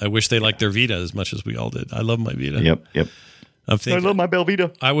 I wish they liked their Vita as much as we all did. I love my Vita. Yep. I love my Bell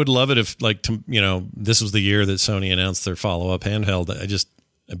Vita. I would love it if, this was the year that Sony announced their follow-up handheld.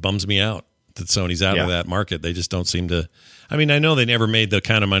 It bums me out that Sony's out of that market. They just don't seem to. I mean, I know they never made the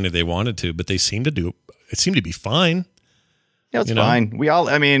kind of money they wanted to, but they seem to do. It seemed to be fine. Yeah, it's fine. We all.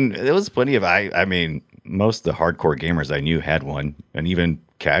 I mean, there was plenty of. I mean, most of the hardcore gamers I knew had one, and even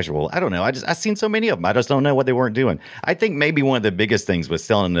casual. I don't know. I've seen so many of them. I just don't know what they weren't doing. I think maybe one of the biggest things was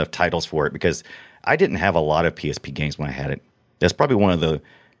selling enough titles for it, because I didn't have a lot of PSP games when I had it. That's probably one of the.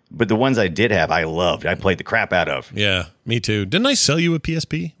 But the ones I did have, I loved. I played the crap out of. Yeah, me too. Didn't I sell you a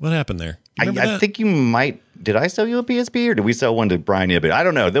PSP? What happened there? I think you might. Did I sell you a PSP, or did we sell one to Brian Ibbett? I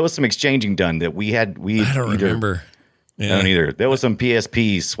don't know. There was some exchanging done that we had. I don't remember. Yeah. I don't either. There was some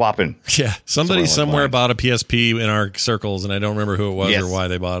PSP swapping. Yeah, somebody somewhere bought a PSP in our circles, and I don't remember who it was or why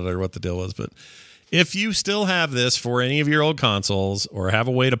they bought it or what the deal was. But if you still have this for any of your old consoles or have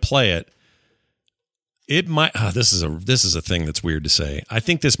a way to play it, it might. This is a thing that's weird to say. I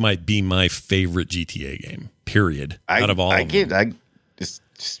think this might be my favorite GTA game. Period. Out of all of them.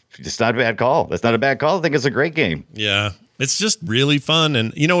 It's not a bad call. That's not a bad call. I think it's a great game. Yeah, it's just really fun,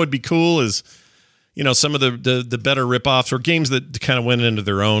 and what'd be cool is. Some of the better ripoffs or games that kind of went into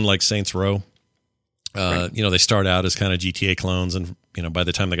their own, like Saints Row. They start out as kind of GTA clones, and by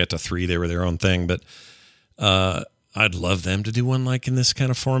the time they got to 3, they were their own thing. But I'd love them to do one like in this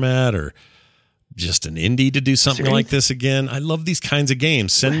kind of format, or just an indie to do something like this again. I love these kinds of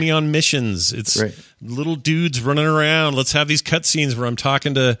games. Send me on missions. It's little dudes running around. Let's have these cutscenes where I'm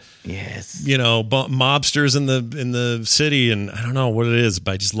talking to mobsters in the city, and I don't know what it is,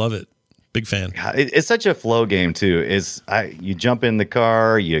 but I just love it. Big fan. It's such a flow game too. You jump in the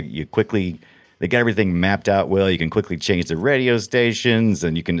car, you quickly. They got everything mapped out well. You can quickly change the radio stations,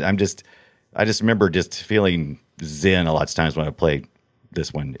 and you can. I just remember just feeling zen a lot of times when I played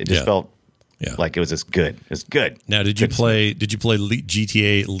this one. It just felt like it was just good. It's good. Now, did you play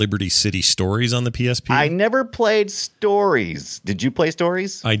GTA Liberty City Stories on the PSP? I never played Stories. Did you play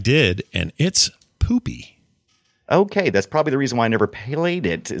Stories? I did, and it's poopy. Okay, that's probably the reason why I never played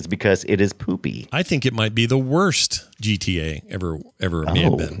it, is because it is poopy. I think it might be the worst GTA ever may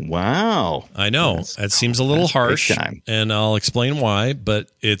have been. Wow. I know. That seems a little harsh, and I'll explain why,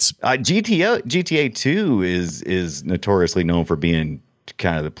 but it's... GTA 2 is notoriously known for being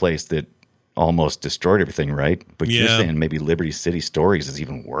kind of the place that almost destroyed everything, right? But you're saying maybe Liberty City Stories is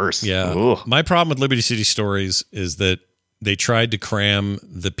even worse. Yeah. Ugh. My problem with Liberty City Stories is that they tried to cram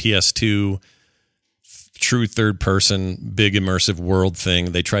the PS2... true third-person, big immersive world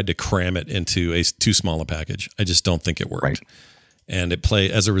thing. They tried to cram it into a too small a package. I just don't think it worked. Right. And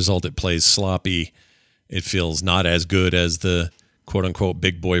as a result, it plays sloppy. It feels not as good as the quote-unquote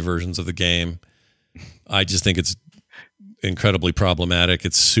big boy versions of the game. I just think it's incredibly problematic.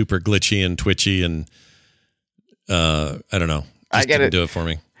 It's super glitchy and twitchy, and I don't know. Just didn't do it for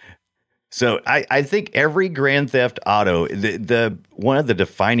me. So I think every Grand Theft Auto, the one of the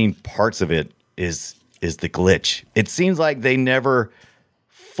defining parts of it is the glitch. It seems like they never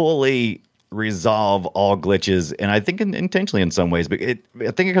fully resolve all glitches, and I think intentionally in some ways. But I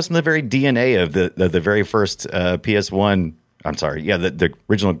think it comes from the very DNA of the very first PS1. I'm sorry, the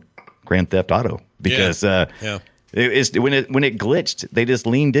original Grand Theft Auto, because when it glitched, they just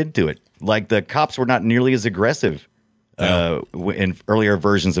leaned into it. Like the cops were not nearly as aggressive in earlier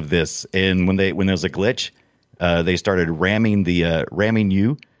versions of this, and when there was a glitch, they started ramming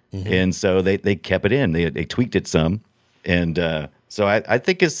you. Mm-hmm. And so they kept it in. They tweaked it some, and so I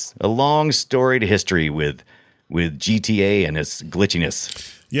think it's a long storied history with GTA and its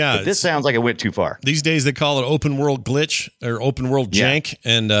glitchiness. Yeah, but this sounds like it went too far. These days they call it open world glitch or open world jank,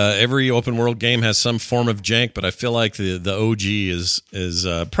 and every open world game has some form of jank. But I feel like the OG is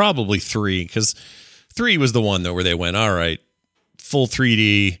probably 3, because 3 was the one though where they went, all right, full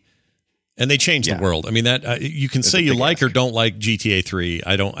 3D. And they changed the world. I mean, that you can say you like or don't like GTA 3.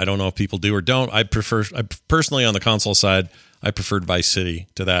 I don't know if people do or don't. I personally on the console side, I preferred Vice City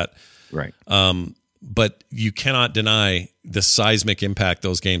to that. Right. But you cannot deny the seismic impact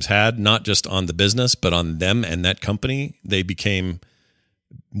those games had, not just on the business, but on them and that company. They became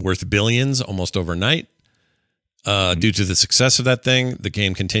worth billions almost overnight. Due to the success of that thing, the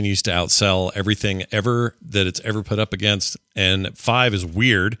game continues to outsell everything ever that it's ever put up against. And 5 is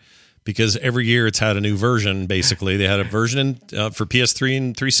weird, because every year it's had a new version, basically. They had a version for PS3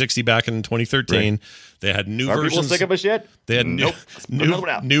 and 360 back in 2013. Right. They had new versions. Are people sick of us yet? They had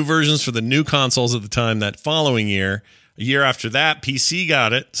new versions for the new consoles at the time that following year. A year after that, PC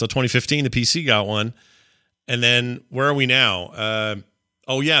got it. So 2015, the PC got one. And then where are we now?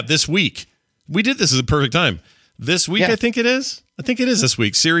 Oh, yeah, this week. We did this as a perfect time. This week, I think it is. I think it is this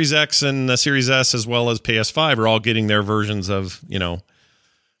week. Series X and Series S, as well as PS5, are all getting their versions of, their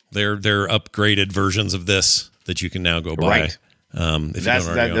upgraded versions of this that you can now go buy. Right. That's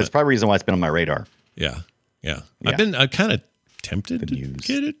probably the reason why it's been on my radar. Yeah. I'm kind of tempted to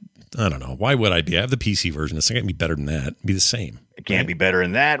get it. I don't know. Why would I be? I have the PC version. It's not going to be better than that. It'd be the same. It can't be better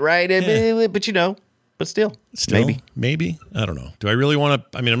than that, right? Yeah. But still, maybe. I don't know. Do I really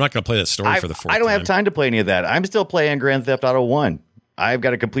want to? I mean, I'm not going to play that story for the fourth time. I don't have time to play any of that. I'm still playing Grand Theft Auto 1. I've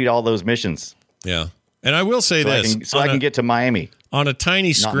got to complete all those missions. Yeah. And I will say this. I can get to Miami. On a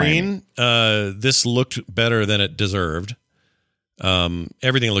tiny screen, this looked better than it deserved.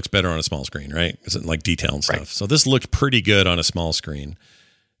 Everything looks better on a small screen, right? It's like detail and stuff. Right. So this looked pretty good on a small screen.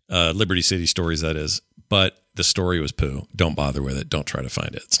 Liberty City Stories, that is. But the story was poo. Don't bother with it. Don't try to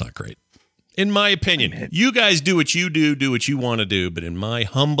find it. It's not great. In my opinion. You guys do what you do what you want to do. But in my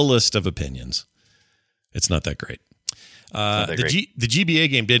humblest of opinions, it's not that great. The GBA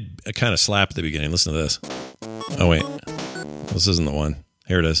game did kind of slap at the beginning. Listen to this. Oh, wait. This isn't the one.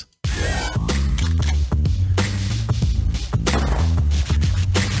 Here it is.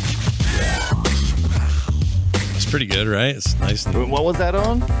 It's pretty good, right? It's nice. What was that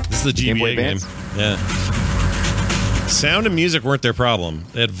on? This is the GBA game. Yeah. Sound and music weren't their problem.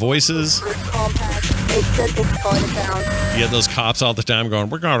 They had voices. You had those cops all the time going,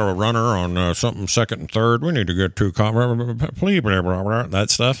 "We got a runner on something second and third. We need to get two cops." That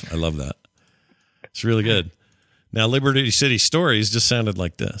stuff. I love that. It's really good. Now, Liberty City Stories just sounded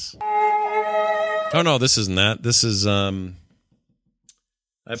like this. Oh, no, this isn't that. This is, I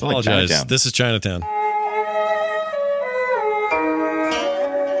apologize. Like this is Chinatown.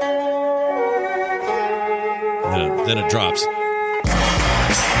 Then it drops.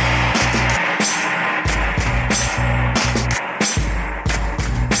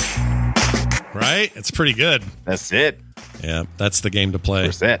 Right? It's pretty good. That's it. Yeah, that's the game to play.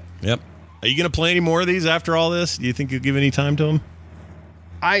 That's it. Yep. Are you going to play any more of these after all this? Do you think you'll give any time to them?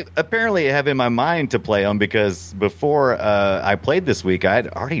 I apparently have in my mind to play them because before I played this week, I had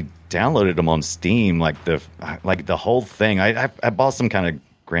already downloaded them on Steam, like the whole thing. I bought some kind of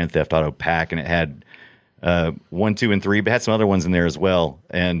Grand Theft Auto pack, and it had 1, 2, and 3, but had some other ones in there as well.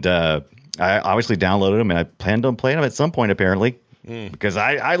 And I obviously downloaded them, and I planned on playing them at some point, apparently, because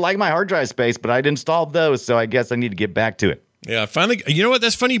I like my hard drive space, but I'd installed those, so I guess I need to get back to it. Yeah, finally. You know what?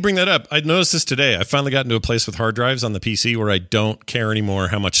 That's funny you bring that up. I noticed this today. I finally got into a place with hard drives on the PC where I don't care anymore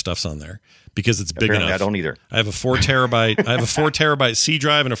how much stuff's on there because it's big enough. I don't either. I have a 4 terabyte. I have a 4 terabyte C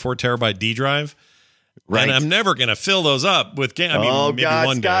drive and a 4 terabyte D drive. Right. And I'm never going to fill those up with games. Maybe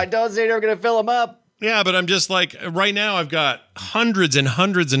one Scott, don't say you're going to fill them up. Yeah, but I'm just like, right now I've got hundreds and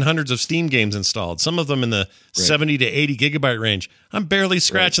hundreds and hundreds of Steam games installed. Some of them in the 70 to 80 gigabyte range. I'm barely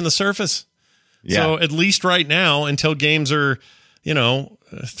scratching the surface. Yeah. So at least right now, until games are,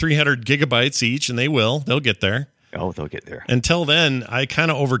 300 gigabytes each, and they'll get there. Oh, they'll get there. Until then, I kind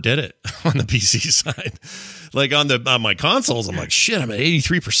of overdid it on the PC side. Like on my consoles, I'm like, shit, I'm at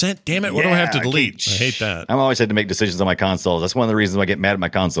 83%. Damn it, what do I have to delete? I hate that. I'm always had to make decisions on my consoles. That's one of the reasons why I get mad at my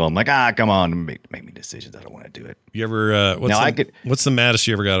console. I'm like, come on, make me decisions. I don't want to do it. You ever? What's the maddest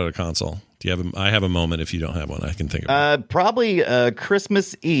you ever got at a console? Do you have? I have a moment. If you don't have one, I can think of it. Probably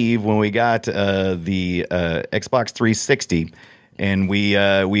Christmas Eve when we got the Xbox 360, and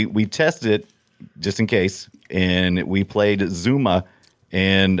we tested it just in case, and we played Zuma.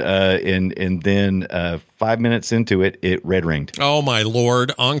 And then 5 minutes into it, it red ringed. Oh my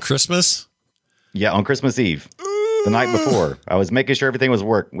Lord! On Christmas? Yeah, on Christmas Eve, the night before. I was making sure everything was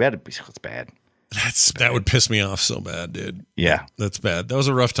working. It's bad. That would piss me off so bad, dude. Yeah, that's bad. That was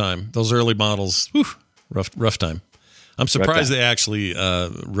a rough time. Those early models, rough time. I'm surprised they actually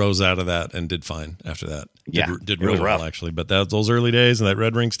rose out of that and did fine after that. Did really well actually. But those early days and that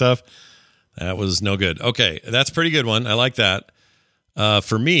red ring stuff, that was no good. Okay, that's a pretty good one. I like that.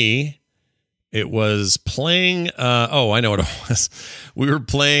 For me, it was playing. I know what it was. We were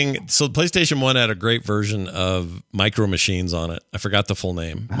playing. So the PlayStation 1 had a great version of Micro Machines on it. I forgot the full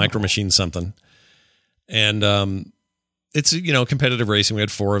name. Micro Machines something. And it's competitive racing. We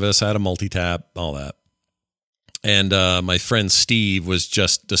had 4 of us. I had a multi-tap, all that. And my friend Steve was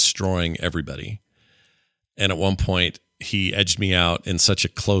just destroying everybody. And at one point, he edged me out in such a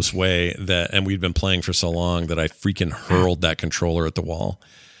close way and we'd been playing for so long that I freaking hurled that controller at the wall.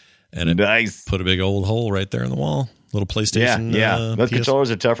 And it put a big old hole right there in the wall. Little PlayStation. Yeah. Those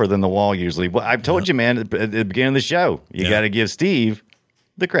controllers are tougher than the wall usually. Well, I've told you, man, at the beginning of the show, you got to give Steve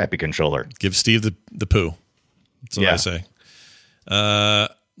the crappy controller. Give Steve the poo. That's what I say.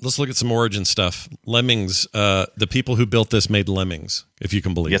 let's look at some origin stuff. Lemmings, the people who built this made Lemmings, if you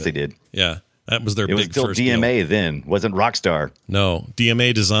can believe it. Yes, they did. Yeah, that was their big first deal. It was still DMA then, wasn't Rockstar. No,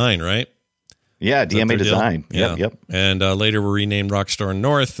 DMA Design, right? Yeah, DMA Design. Yeah. Yep. And later were renamed Rockstar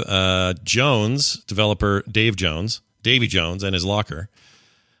North. Jones, developer Davy Jones, and his locker.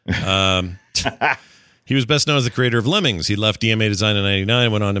 He was best known as the creator of Lemmings. He left DMA Design in 1999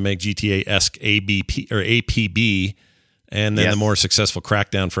 and went on to make GTA-esque APB, and then the more successful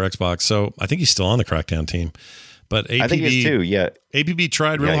Crackdown for Xbox. So I think he's still on the Crackdown team. But APB, I think he is too, yeah. APB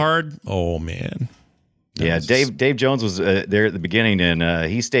tried real hard. Oh, man. Dave Jones was there at the beginning, and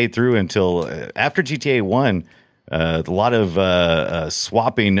he stayed through until after GTA 1. A lot of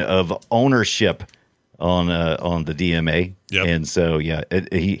swapping of ownership on the DMA, and so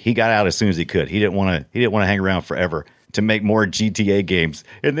he got out as soon as he could. He didn't want to hang around forever to make more GTA games.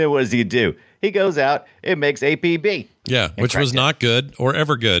 And then what does he do? He goes out and makes APB. Yeah, which was not good or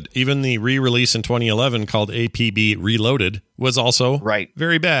ever good. Even the re-release in 2011 called APB Reloaded was also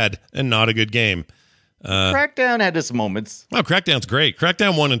very bad and not a good game. Crackdown had its moments. Oh, Crackdown's great.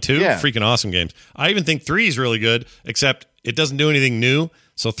 Crackdown 1 and 2, freaking awesome games. I even think 3 is really good, except it doesn't do anything new.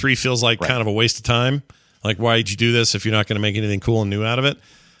 So 3 feels like kind of a waste of time. Like, why did you do this if you're not going to make anything cool and new out of it?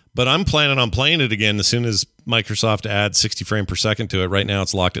 But I'm planning on playing it again as soon as Microsoft adds 60 frames per second to it. Right now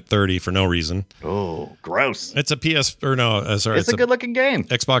it's locked at 30 for no reason. Oh, gross. It's a it's a good-looking game.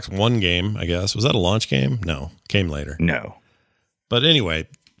 Xbox One game, I guess. Was that a launch game? No, came later. No. But anyway,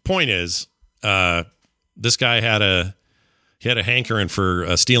 point is, this guy had a hankering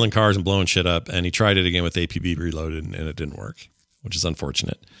for stealing cars and blowing shit up, and he tried it again with APB Reloaded, and it didn't work, which is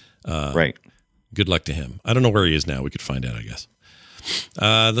unfortunate. Right. Good luck to him. I don't know where he is now. We could find out, I guess.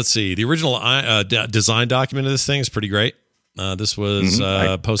 Let's see. The original design document of this thing is pretty great. This was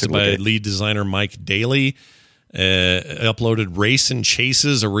posted by lead designer Mike Daly. Uploaded Race and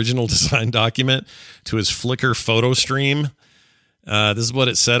Chase's original design document to his Flickr photo stream. This is what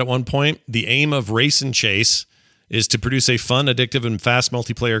it said at one point. The aim of Race and Chase is to produce a fun, addictive, and fast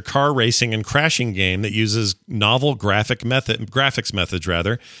multiplayer car racing and crashing game that uses novel graphics methods.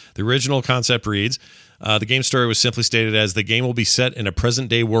 The original concept reads, the game story was simply stated as the game will be set in a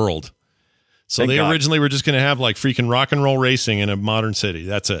present-day world. So they originally were just going to have like freaking rock and roll racing in a modern city.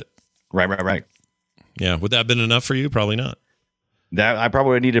 That's it. Right. Yeah. Would that have been enough for you? Probably not. That I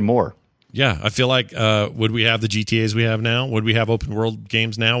probably needed more. Yeah, I feel like would we have the GTAs we have now? Would we have open world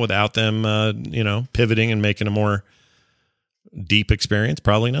games now without them, pivoting and making a more deep experience?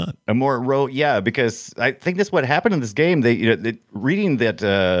 Probably not. Because I think that's what happened in this game. Reading that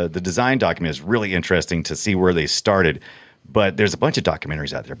the design document is really interesting to see where they started. But there's a bunch of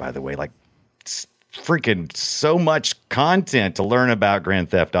documentaries out there, by the way, like freaking so much content to learn about Grand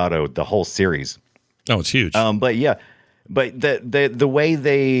Theft Auto, the whole series. Oh, it's huge. But the way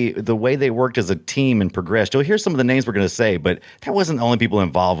they worked as a team and progressed, you'll hear some of the names we're going to say, but that wasn't the only people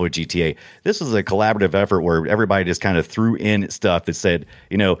involved with GTA. This was a collaborative effort where everybody just kind of threw in stuff that said,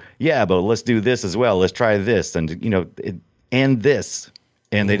 but let's do this as well. Let's try this and, and this.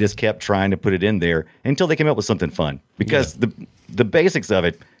 And they just kept trying to put it in there until they came up with something fun because the basics of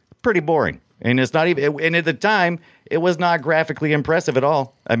it, pretty boring. And it's not even, and at the time, it was not graphically impressive at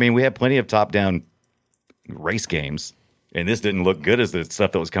all. I mean, we had plenty of top-down race games. And this didn't look good as the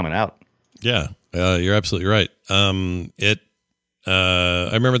stuff that was coming out. Yeah, you're absolutely right. I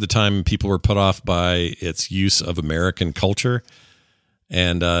remember the time people were put off by its use of American culture.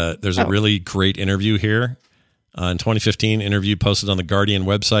 And there's a really great interview here. In 2015, interview posted on the Guardian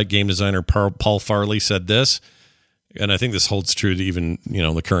website, game designer Paul Farley said this, and I think this holds true to even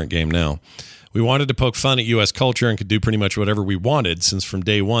the current game now. We wanted to poke fun at U.S. culture and could do pretty much whatever we wanted, since from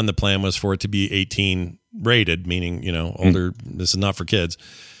day one the plan was for it to be 18 rated, meaning older. This is not for kids.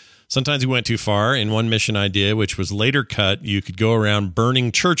 Sometimes we went too far. In one mission idea, which was later cut, you could go around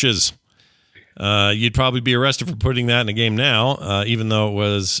burning churches. You'd probably be arrested for putting that in a game now, even though it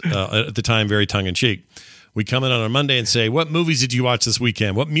was at the time very tongue-in-cheek. We'd come in on a Monday and say, what movies did you watch this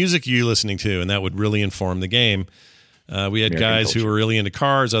weekend? What music are you listening to? And that would really inform the game. We had guys who were really into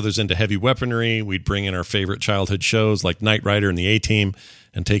cars, others into heavy weaponry. We'd bring in our favorite childhood shows like Knight Rider and the A-Team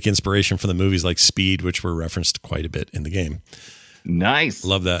and take inspiration from the movies like Speed, which were referenced quite a bit in the game. Nice.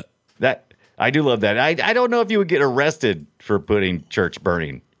 Love that. I do love that. I don't know if you would get arrested for putting church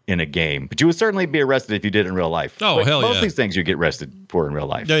burning in a game, but you would certainly be arrested if you did it in real life. Oh, but hell yeah. Most of these things you get arrested for in real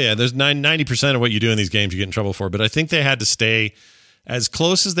life. Oh, yeah. There's 90% of what you do in these games you get in trouble for, but I think they had to stay as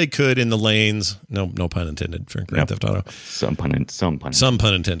close as they could in the lanes. No pun intended for Grand Theft Auto. Some pun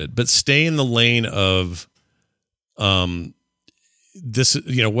intended. But stay in the lane of this,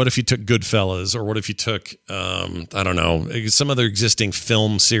 what if you took Goodfellas, or what if you took, I don't know, some other existing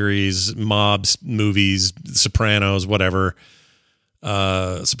film series, mobs, movies, Sopranos, whatever.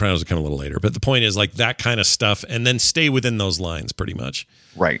 Sopranos are coming a little later, but the point is like that kind of stuff, and then stay within those lines pretty much.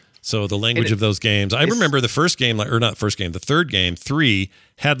 Right. So the language of those games, I remember the first game, the third game, 3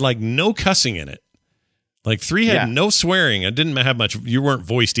 had like no cussing in it. Like 3 had no swearing. It didn't have much. You weren't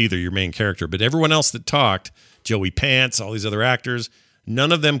voiced either, your main character, but everyone else that talked, Joey Pants, all these other actors,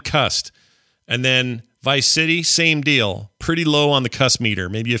 none of them cussed. And then Vice City, same deal. Pretty low on the cuss meter,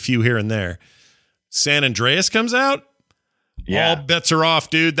 maybe a few here and there. San Andreas comes out. All bets are off,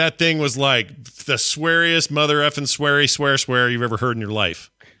 dude. That thing was like the sweariest mother effing swear you've ever heard in your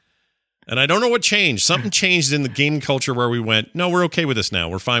life. And I don't know what changed. Something changed in the game culture where we went, no, we're okay with this now.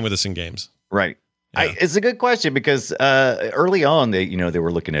 We're fine with this in games. Right. Yeah. It's a good question because early on, they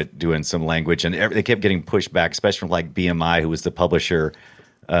were looking at doing some language, and they kept getting pushed back, especially from like BMI, who was the publisher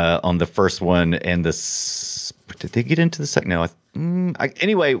on the first one. And did they get into the second? No.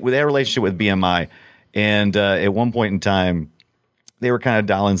 Anyway, with their relationship with BMI, and at one point in time, they were kind of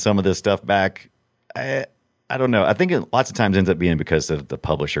dialing some of this stuff back. I don't know. I think it lots of times ends up being because of the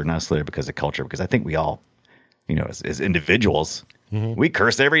publisher, not necessarily because of culture. Because I think we all, as individuals. Mm-hmm. We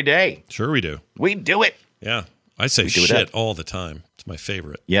curse every day. Sure we do. We do it. Yeah. I say shit all the time. It's my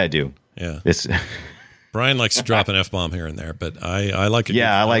favorite. Yeah, I do. Yeah. Brian likes to drop an F-bomb here and there, but I like it.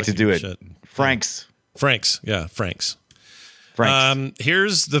 Yeah, I like to do it. Shit. Franks. Yeah, Franks.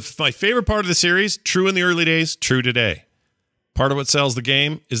 Here's my favorite part of the series. True in the early days, true today. Part of what sells the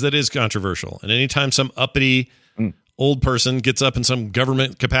game is that it is controversial. And anytime some uppity old person gets up in some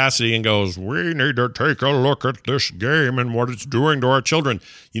government capacity and goes, we need to take a look at this game and what it's doing to our children.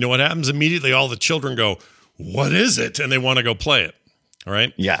 You know what happens? Immediately all the children go, what is it? And they want to go play it. All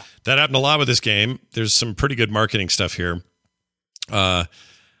right? Yeah. That happened a lot with this game. There's some pretty good marketing stuff here. I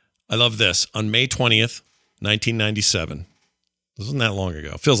love this. On May 20th, 1997. This wasn't that long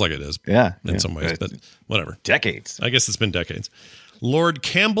ago. Feels like it is. Yeah. In some ways, but whatever. Decades. I guess it's been decades. Lord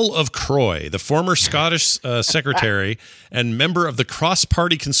Campbell of Croy, the former Scottish secretary and member of the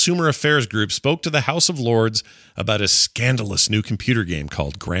cross-party consumer affairs group, spoke to the House of Lords about a scandalous new computer game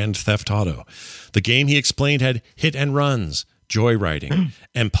called Grand Theft Auto. The game, he explained, had hit and runs, joyriding,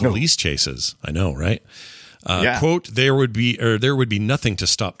 and police chases. I know, right? Quote, there would be nothing to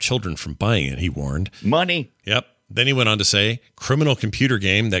stop children from buying it, he warned. Money. Yep. Then he went on to say, criminal computer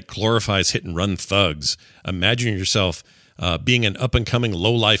game that glorifies hit-and-run thugs. Imagine yourself being an up-and-coming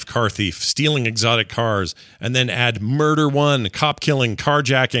low-life car thief, stealing exotic cars, and then add murder one, cop killing,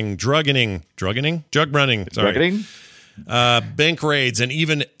 carjacking, drug running, bank raids, and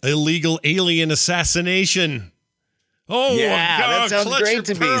even illegal alien assassination. Oh, yeah, God, that sounds great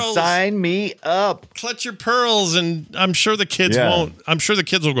to me. Sign me up. Clutch your pearls, and I'm sure the kids won't. I'm sure the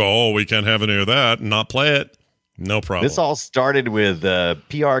kids will go, oh, we can't have any of that, and not play it. No problem. This all started with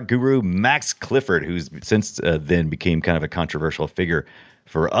PR guru Max Clifford, who's since then became kind of a controversial figure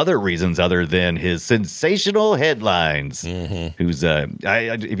for other reasons other than his sensational headlines. Mm-hmm. Who's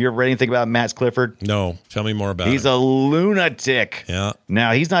have you ever read anything about Max Clifford? No. Tell me more about He's a lunatic. Yeah.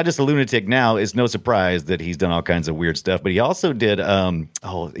 Now, he's not just a lunatic now. It's no surprise that he's done all kinds of weird stuff, but he also did,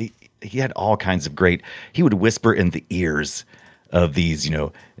 he had all kinds of great, he would whisper in the ears of these,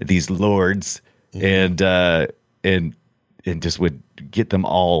 these lords, mm-hmm. and just would get them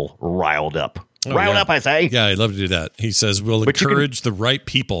all riled up. Riled up, I say. Yeah, I'd love to do that. He says, we'll encourage the right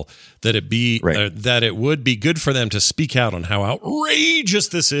people that it would be good for them to speak out on how outrageous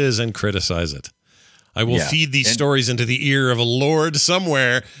this is and criticize it. I will feed these stories into the ear of a lord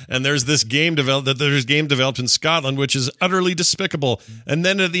somewhere, and there's this game developed in Scotland, which is utterly despicable. And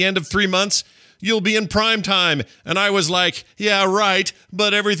then at the end of 3 months, you'll be in prime time. And I was like, yeah, right,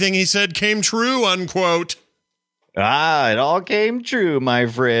 but everything he said came true, unquote. It all came true, my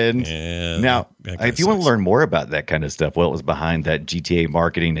friend. Yeah, now, if you want to learn more about that kind of stuff, what was behind that GTA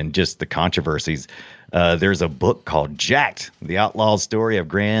marketing and just the controversies, there's a book called Jacked, The Outlawed Story of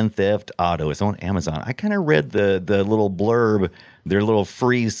Grand Theft Auto. It's on Amazon. I kind of read the little blurb, their little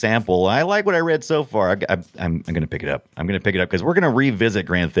free sample. I like what I read so far. I'm going to pick it up. I'm going to pick it up because we're going to revisit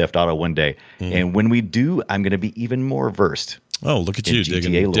Grand Theft Auto one day. Mm. And when we do, I'm going to be even more versed. Oh, look at you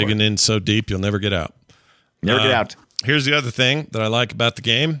digging in so deep you'll never get out. Never get out. Here's the other thing that I like about the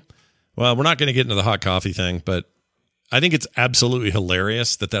game. Well, we're not going to get into the hot coffee thing, but I think it's absolutely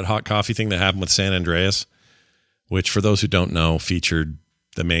hilarious that hot coffee thing that happened with San Andreas, which for those who don't know, featured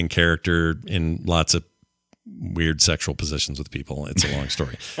the main character in lots of weird sexual positions with people. It's a long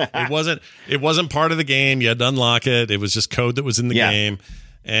story. It wasn't part of the game. You had to unlock it. It was just code that was in the game.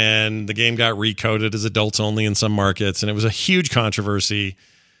 and the game got recoded as adults only in some markets, and it was a huge controversy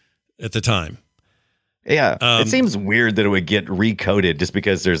at the time. Yeah, it seems weird that it would get recoded just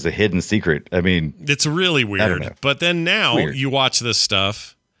because there's a hidden secret. I mean, it's really weird. But then now you watch this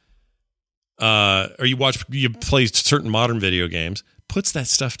stuff, or you play certain modern video games, puts that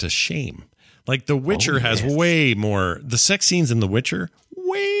stuff to shame. Like The Witcher has way more. The sex scenes in The Witcher,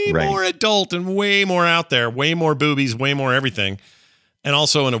 way more adult and way more out there, way more boobies, way more everything, and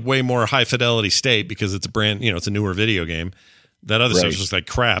also in a way more high fidelity state because it's a brand, it's a newer video game. That other stuff's just like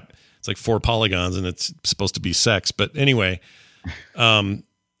crap. It's like 4 polygons and it's supposed to be sex. But anyway,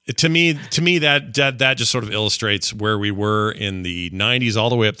 to me, that just sort of illustrates where we were in the 90s all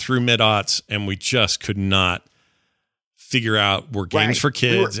the way up through mid-aughts, and we just could not figure out were games for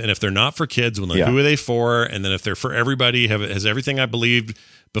kids, and if they're not for kids, well, then who are they for? And then if they're for everybody, has everything I believed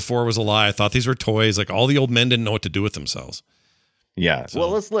before was a lie. I thought these were toys. Like all the old men didn't know what to do with themselves. Yeah. So,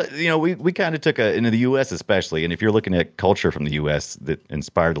 well, we kind of took into the U.S. especially, and if you're looking at culture from the U.S. that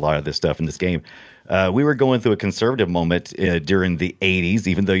inspired a lot of this stuff in this game, we were going through a conservative moment during the 80s,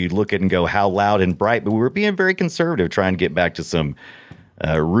 even though you'd look at it and go, how loud and bright, but we were being very conservative, trying to get back to some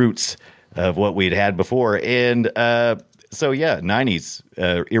roots of what we'd had before. And 90s,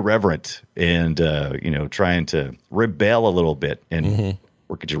 irreverent and, trying to rebel a little bit. And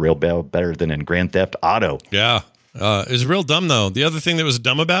where could you rebel better than in Grand Theft Auto? Yeah. It was real dumb, though. The other thing that was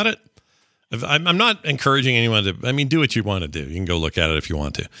dumb about it, I'm not encouraging anyone to, do what you want to do. You can go look at it if you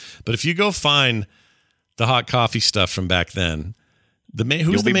want to. But if you go find the hot coffee stuff from back then,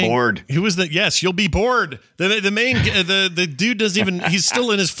 you'll be bored. Yes, you'll be bored. The dude doesn't even, he's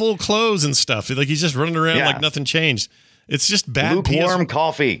still in his full clothes and stuff. Like he's just running around like nothing changed. It's just bad. Lukewarm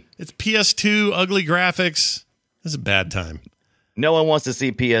coffee. It's PS2, ugly graphics. This is a bad time. No one wants to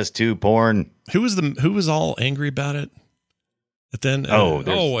see PS2 porn. Who was all angry about it? But then Tipper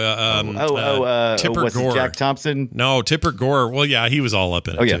Gore. Jack Thompson? No, Tipper Gore. Well, yeah, he was all up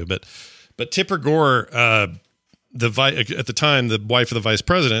in it too. But Tipper Gore, at the time, the wife of the vice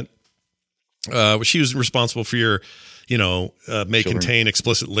president, she was responsible for your, may contain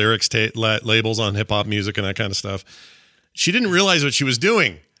explicit lyrics labels on hip hop music and that kind of stuff. She didn't realize what she was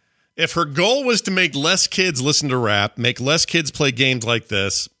doing. If her goal was to make less kids listen to rap, make less kids play games like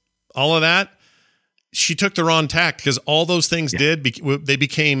this, all of that, she took the wrong tack because all those things they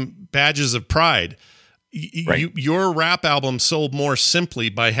became badges of pride. Your rap album sold more simply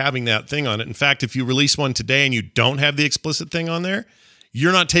by having that thing on it. In fact, if you release one today and you don't have the explicit thing on there,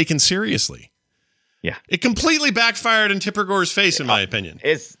 you're not taken seriously. Yeah. It completely backfired in Tipper Gore's face, in my opinion.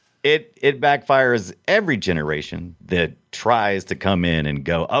 It backfires every generation that tries to come in and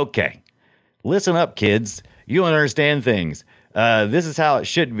go, okay, listen up, kids. You don't understand things. This is how it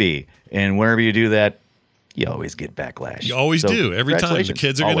should be. And whenever you do that, you always get backlash. You always do. Every time. The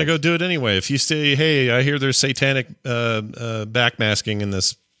kids are going to go do it anyway. If you say, hey, I hear there's satanic backmasking in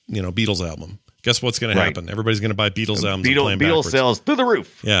this Beatles album, guess what's going to happen? Everybody's going to buy Beatles albums and play them backwards. Beatles sales through the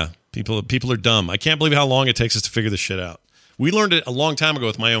roof. Yeah. People are dumb. I can't believe how long it takes us to figure this shit out. We learned it a long time ago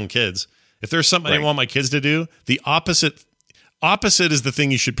with my own kids. If there's something I want my kids to do, the opposite is the thing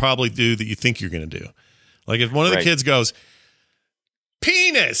you should probably do that you think you're going to do. Like if one of the kids goes,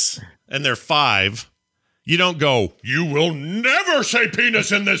 penis, and they're 5, you don't go, you will never say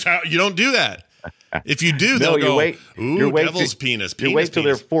penis in this house. You don't do that. If you do, they'll go, devil's penis. You wait till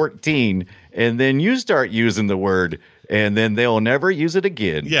they're 14, and then you start using the word, and then they'll never use it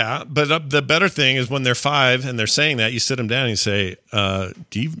again. Yeah, but the better thing is when they're 5 and they're saying that, you sit them down and you say,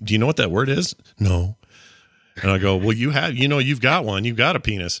 do you know what that word is? No. And I go, well, you've got one. You've got a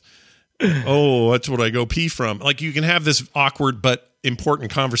penis. Oh, that's what I go pee from. Like you can have this awkward but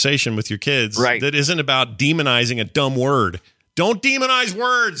important conversation with your kids that isn't about demonizing a dumb word. Don't demonize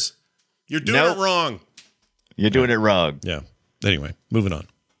words. You're doing it wrong. You're doing it wrong. Yeah. Anyway, moving on.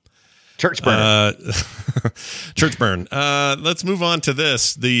 Church burn. Church burn. Let's move on to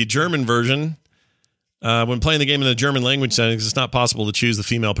this. The German version. When playing the game in the German language settings, it's not possible to choose the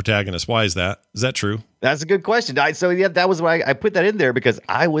female protagonist. Why is that? Is that true? That's a good question. That was why I put that in there because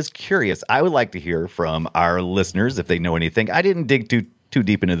I was curious. I would like to hear from our listeners if they know anything. I didn't dig too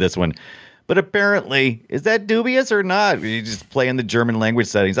deep into this one. But apparently, is that dubious or not? You just play in the German language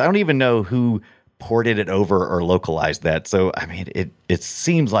settings. I don't even know who ported it over or localized that. So, I mean, it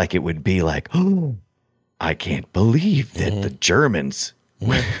seems like it would be like, oh, I can't believe that the Germans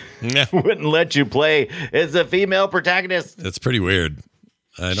wouldn't let you play as a female protagonist. It's pretty weird.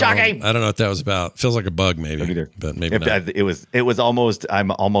 Shocking. I don't know what that was about. Feels like a bug, maybe, but maybe not. It was almost.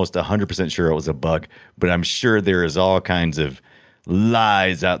 I'm almost 100% sure it was a bug, but I'm sure there is all kinds of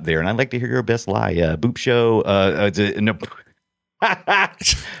lies out there, and I'd like to hear your best lie. Boop show.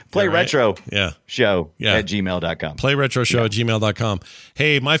 Play retro show Yeah. at gmail.com. Play retro show at gmail.com.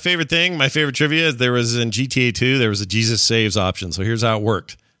 Hey, my favorite trivia is there was in GTA 2, there was a Jesus Saves option. So here's how it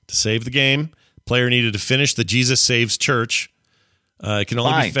worked. To save the game, player needed to finish the Jesus Saves church. It can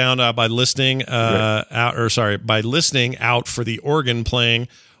only be found out by listening by listening out for the organ playing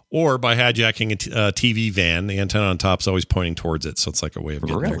or by hijacking a TV van. The antenna on top is always pointing towards it, so it's like a way of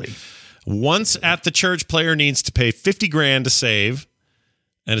getting there. Once at the church, player needs to pay $50,000 to save,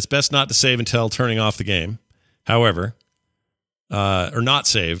 and it's best not to save until turning off the game. However, or not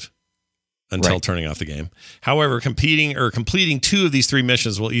save until turning off the game. However, completing 2 of these 3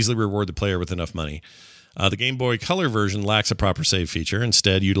 missions will easily reward the player with enough money. The Game Boy Color version lacks a proper save feature,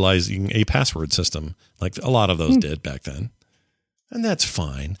 instead utilizing a password system, like a lot of those did back then. And that's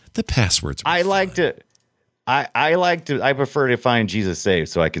fine. The passwords. I prefer to find Jesus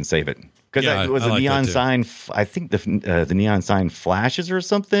Saves so I can save it. Because it was a neon sign. I think the neon sign flashes or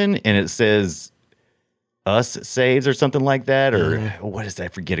something, and it says "us saves" or something like that, or what is that? I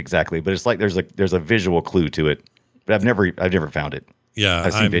forget exactly. But it's like there's a visual clue to it. But I've never found it. Yeah,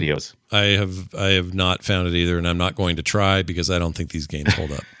 I've seen videos. I have not found it either, and I'm not going to try because I don't think these games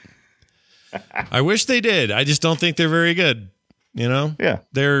hold up. I wish they did. I just don't think they're very good. You know,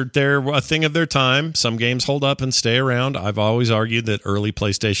 they're a thing of their time. Some games hold up and stay around. I've always argued that early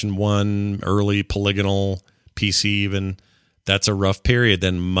PlayStation 1, early polygonal PC even, that's a rough period.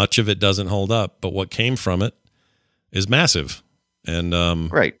 Then much of it doesn't hold up. But what came from it is massive and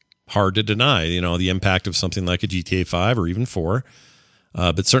hard to deny. You know, the impact of something like a GTA 5 or even 4,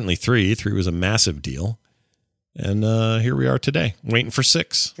 but certainly 3. 3 was a massive deal. And here we are today, waiting for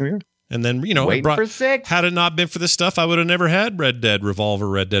 6. Here we are. And then, you know, for 6. Had it not been for this stuff, I would have never had Red Dead Revolver,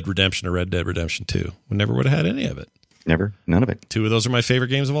 Red Dead Redemption, or Red Dead Redemption 2. We never would have had any of it. Never. None of it. 2 of those are my favorite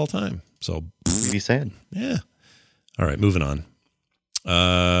games of all time. So, pretty sad. Yeah. All right, moving on.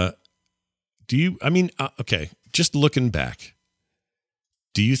 Okay, just looking back,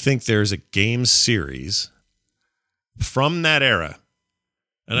 do you think there's a game series from that era?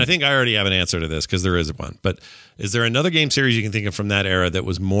 And I think I already have an answer to this because there is one. But is there another game series you can think of from that era that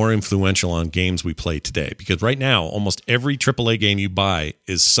was more influential on games we play today? Because right now, almost every AAA game you buy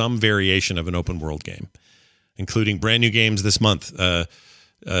is some variation of an open world game, including brand new games this month.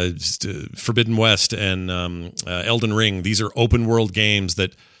 Forbidden West and Elden Ring. These are open world games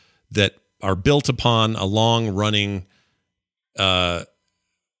that are built upon a long running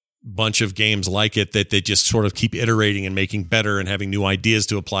bunch of games like it that they just sort of keep iterating and making better and having new ideas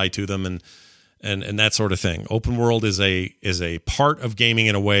to apply to them and that sort of thing. Open world is a part of gaming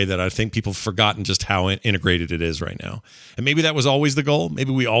in a way that I think people have forgotten just how integrated it is right now. And maybe that was always the goal. Maybe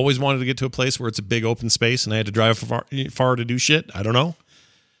we always wanted to get to a place where it's a big open space and I had to drive far to do shit. I don't know.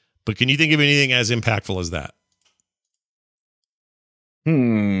 But can you think of anything as impactful as that?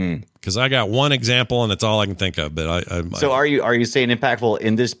 Because I got one example and that's all I can think of. But So are you saying impactful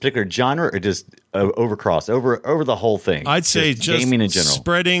in this particular genre or just over the whole thing? I'd say just gaming in general.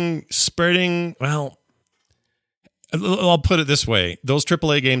 Spreading. Well, I'll put it this way: those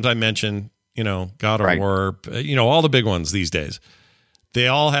AAA games I mentioned, you know, God of War, you know, all the big ones these days, they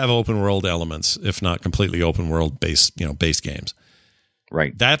all have open world elements, if not completely open world based games.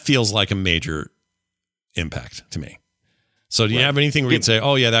 Right. That feels like a major impact to me. So do you have anything where you'd say,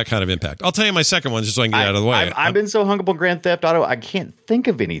 oh, yeah, that kind of impact? I'll tell you my second one just so I can get out of the way. I've been so hung up on Grand Theft Auto, I can't think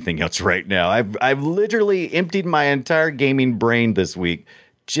of anything else right now. I've literally emptied my entire gaming brain this week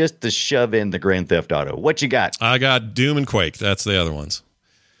just to shove in the Grand Theft Auto. What you got? I got Doom and Quake. That's the other ones.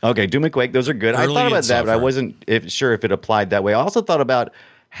 Okay, Doom and Quake. Those are good. I thought about that, but I wasn't sure if it applied that way. I also thought about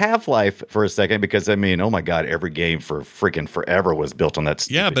Half-Life for a second because, I mean, oh my God, every game for freaking forever was built on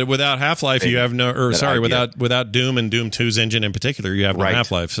that. Yeah, but without Half-Life, you have without Doom and Doom 2's engine in particular, you have no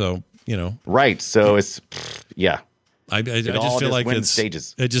Half-Life. So, you know. Right. So it's, yeah. I just feel like it's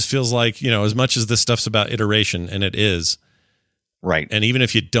stages. It just feels like, you know, as much as this stuff's about iteration, and it is. Right. And even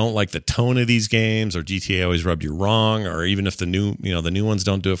if you don't like the tone of these games or GTA always rubbed you wrong, or even if the new ones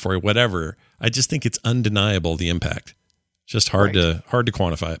don't do it for you, whatever, I just think it's undeniable, the impact. Just hard to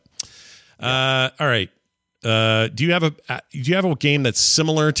quantify it. Yeah. All right. Do you have a game that's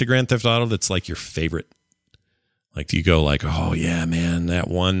similar to Grand Theft Auto that's like your favorite? Like, do you go like, oh yeah, man, that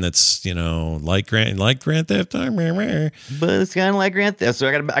one that's, you know, like Grand Theft Auto, but it's kind of like Grand Theft. So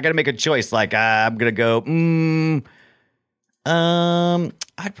I gotta make a choice. Like, I'm gonna go.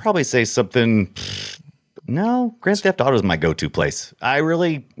 I'd probably say something. No, Grand Theft Auto is my go-to place. I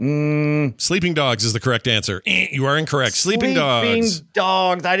really... Sleeping Dogs is the correct answer. You are incorrect. Sleeping Dogs. Sleeping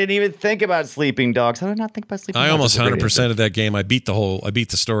Dogs. I didn't even think about Sleeping Dogs. How did I not think about Sleeping Dogs? I almost 100% of that game. I beat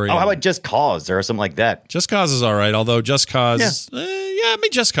the story. Oh, how about Just Cause or something like that? Just Cause is all right, although Just Cause... Yeah. I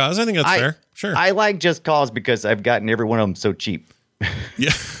mean, Just Cause. I think that's fair. Sure. I like Just Cause because I've gotten every one of them so cheap.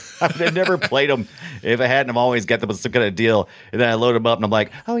 Yeah. I've never played them. If I hadn't, I've always got them with some kind of deal. And then I load them up and I'm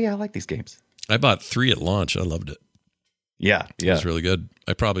like, oh, yeah, I like these games. I bought 3 at launch. I loved it. Yeah. It was really good.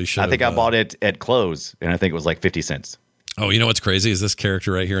 I probably should. I think I bought it at close, and I think it was like 50 cents. Oh, you know what's crazy is this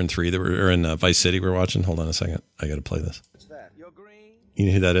character right here in 3 or in Vice City we're watching. Hold on a second. I got to play this. You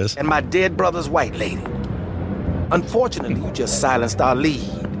know who that is? And my dead brother's white lady. Unfortunately, you just silenced our lead.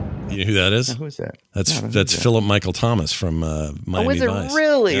 You know who that is? Who is that? That's Philip Michael Thomas from Miami Vice. Vice.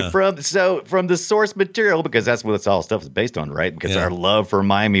 Really? Yeah. From the source material, because that's what all stuff is based on, right? Because our love for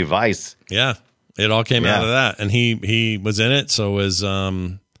Miami Vice. Yeah. It all came out of that. And he was in it, so was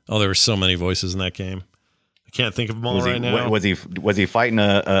there were so many voices in that game. I can't think of them all right now. Was he fighting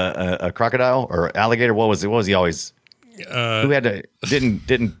a crocodile or alligator? What was he always who had to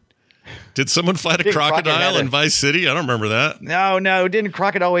didn't Did someone fight a crocodile in Vice City? I don't remember that. No. Didn't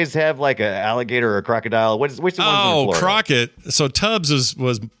Crockett always have like an alligator or a crocodile? Which the one in Florida? Crockett. So Tubbs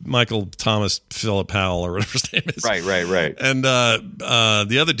was Michael Thomas Philip Powell or whatever his name is. Right. And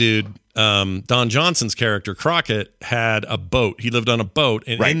the other dude, Don Johnson's character, Crockett, had a boat. He lived on a boat,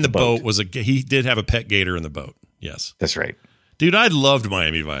 and in the boat was he did have a pet gator in the boat. Yes. That's right. Dude, I loved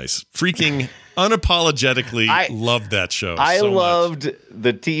Miami Vice. Freaking unapologetically loved that show. I loved much.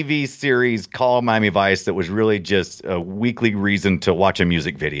 The TV series called Miami Vice that was really just a weekly reason to watch a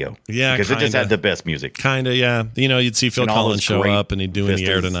music video. Yeah, because it just had the best music. Kinda, yeah. You know, you'd see Phil Collins show up and he'd do In the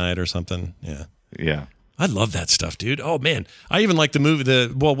Air Tonight or something. Yeah. Yeah. I love that stuff, dude. Oh, man. I even like the movie,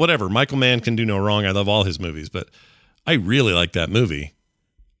 whatever. Michael Mann can do no wrong. I love all his movies, but I really like that movie.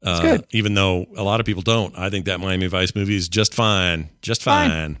 Even though a lot of people don't. I think that Miami Vice movie is just fine. Just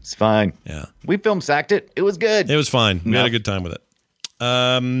fine. It's fine. Yeah. We film sacked it. It was good. It was fine. We had a good time with it.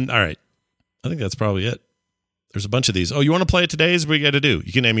 All right. I think that's probably it. There's a bunch of these. Oh, you want to play it today? Is what you got to do.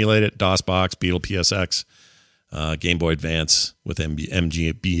 You can emulate it. DOSBox, Beetle PSX, Game Boy Advance with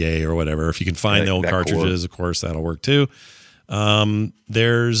MGBA or whatever. If you can find the old cartridges, of course, that'll work too.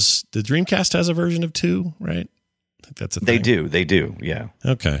 There's the Dreamcast has a version of 2, right? I think that's a thing. They do. Yeah.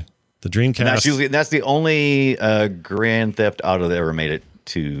 Okay. The Dreamcast. That's the only Grand Theft Auto that ever made it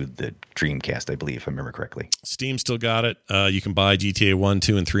to the Dreamcast, I believe, if I remember correctly. Steam still got it. You can buy GTA 1,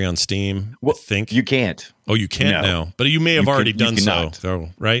 2, and 3 on Steam. Well, I think you can't. Oh, you can't now, but you may have already done so, though,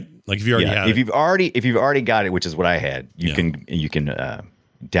 right? Like if you already had it. If you've already got it, which is what I had, you can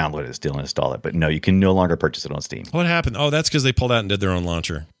download it, still install it. But no, you can no longer purchase it on Steam. What happened? Oh, that's because they pulled out and did their own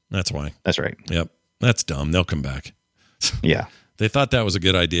launcher. That's why. That's right. Yep. That's dumb. They'll come back. Yeah. They thought that was a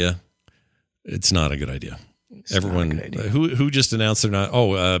good idea. It's not a good idea. Everyone who just announced they're not.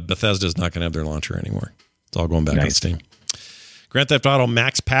 Bethesda's not going to have their launcher anymore. It's all going back on Steam. Grand Theft Auto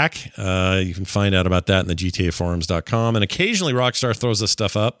Max Pack. You can find out about that in the GTAforums.com. And occasionally Rockstar throws this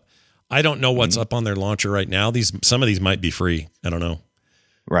stuff up. I don't know what's up on their launcher right now. Some of these might be free. I don't know.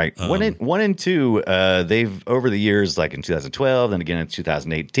 Right. 1 and 2, they've over the years, like in 2012 and again in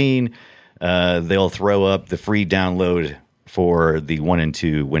 2018, they'll throw up the free download for the 1 and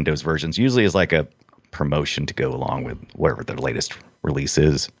 2 Windows versions. Usually is like a promotion to go along with whatever their latest release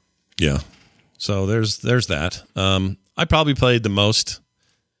is. Yeah. So there's that. I probably played the most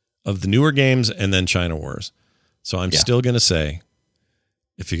of the newer games and then China Wars. So I'm still going to say,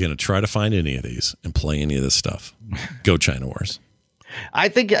 if you're going to try to find any of these and play any of this stuff, go China Wars. I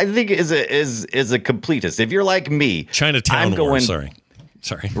think is a completist. If you're like me, Chinatown Wars.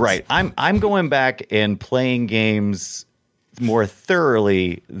 Sorry. Right. I'm going back and playing games more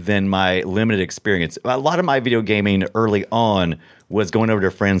thoroughly than my limited experience. A lot of my video gaming early on was going over to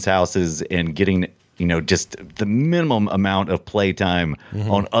friends' houses and getting, just the minimum amount of playtime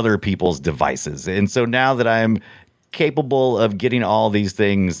on other people's devices. And so now that I'm capable of getting all these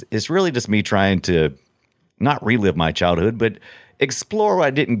things, it's really just me trying to not relive my childhood, but explore what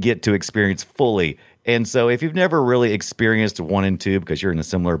I didn't get to experience fully. And so if you've never really experienced 1 and 2 because you're in a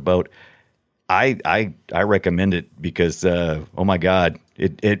similar boat, I recommend it because oh my God,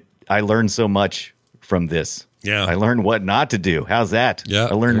 I learned so much from this. Yeah. I learned what not to do. How's that? Yeah.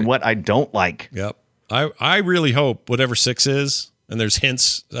 I learned what I don't like. Yep. I really hope whatever 6 is, and there's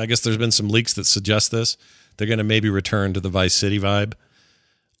hints, I guess there's been some leaks that suggest this, they're going to maybe return to the Vice City vibe.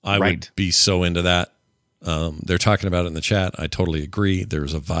 I would be so into that. They're talking about it in the chat. I totally agree.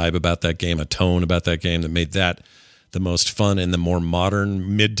 There's a vibe about that game, a tone about that game that made that the most fun in the more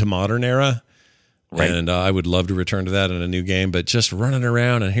modern, mid to modern era. Right. And I would love to return to that in a new game, but just running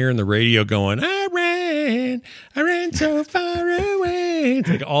around and hearing the radio going, I ran so far away. It's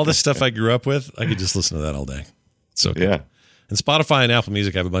like all this stuff I grew up with, I could just listen to that all day. So good. Yeah. And Spotify and Apple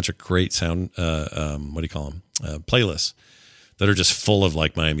Music have a bunch of great sound, playlists that are just full of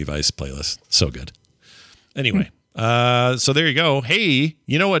like Miami Vice playlists. So good. Anyway, so there you go. Hey,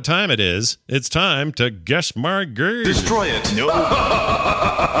 you know what time it is? It's time to guess my game. Destroy it. No.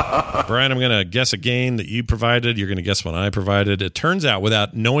 Brian, I'm going to guess a game that you provided. You're going to guess one I provided. It turns out,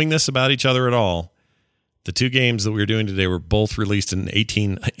 without knowing this about each other at all, the two games that we were doing today were both released in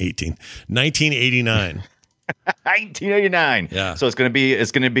 1989. 1989. Yeah. So it's going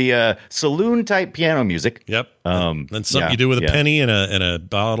to be a saloon type piano music. Yep. Then something you do with a penny and a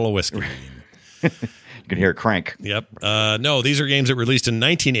bottle of whiskey. You can hear it crank. Yep. No, these are games that were released in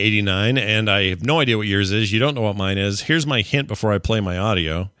 1989, and I have no idea what yours is. You don't know what mine is. Here's my hint before I play my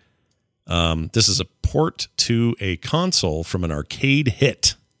audio. This is a port to a console from an arcade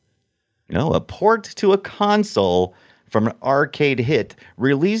hit. No, a port to a console from an arcade hit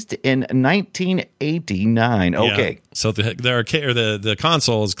released in 1989. Okay. Yeah. So the arcade or the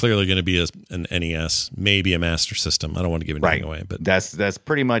console is clearly going to be an NES, maybe a Master System. I don't want to give anything away, but that's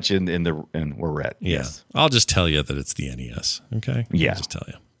pretty much in where we're at. Yeah. Yes. I'll just tell you that it's the NES. Okay. Yeah. I'll just tell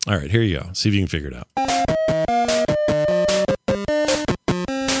you. All right, here you go. See if you can figure it out.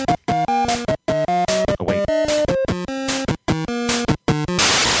 Oh wait.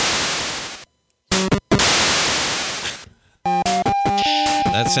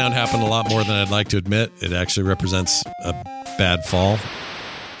 That sound happened a lot more than I'd like to admit. It actually represents a bad fall.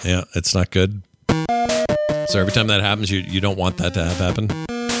 Yeah, it's not good. So every time that happens, you don't want that to have happen.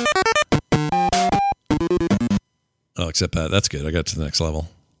 Oh, except that. That's good. I got to the next level.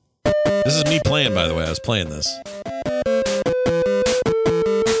 This is me playing, by the way. I was playing this.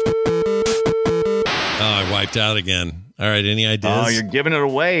 Oh, I wiped out again. All right, any ideas? Oh, you're giving it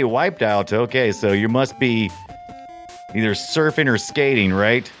away. Wiped out. Okay, so you must be either surfing or skating,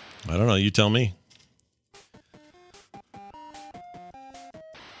 right? I don't know. You tell me.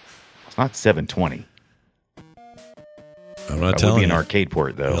 It's not 720. I'm not that telling would be an you. arcade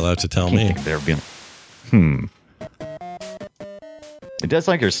port, though. You're allowed to tell me. There be. It does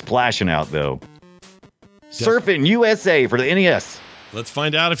sound like you're splashing out, though. Surfing USA for the NES. Let's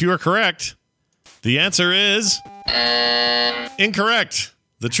find out if you are correct. The answer is incorrect.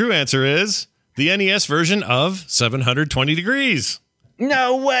 The true answer is the NES version of 720 Degrees.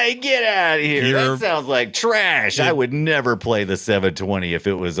 No way. Get out of here. That sounds like trash. I would never play the 720 if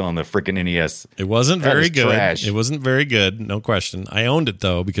it was on the freaking NES. It wasn't very good. Trash. It wasn't very good. No question. I owned it,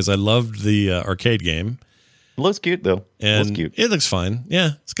 though, because I loved the arcade game. It looks cute, though. And it looks cute. It looks fine.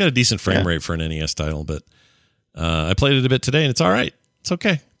 Yeah. It's got a decent frame rate for an NES title, but I played it a bit today, and it's all right. It's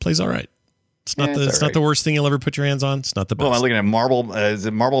okay. It plays all right. It's not not the worst thing you'll ever put your hands on. It's not the best. Well, am I looking at Marble? Is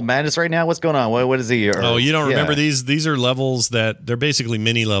it Marble Madness right now? What's going on? What is he? Oh, you don't remember these? These are levels that they're basically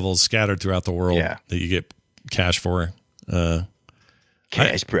mini levels scattered throughout the world that you get cash for.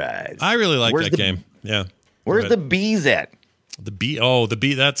 Cash prize. I really like that game. Yeah. Where's the bees at? The bee. Oh, the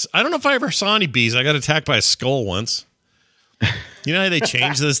bee. I don't know if I ever saw any bees. I got attacked by a skull once. You know how they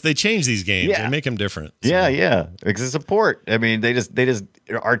change this? They change these games. Yeah. They make them different. So. Yeah. Because it's a port. I mean, they just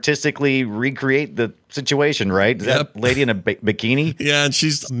artistically recreate the situation, right? Is that lady in a bikini? Yeah, and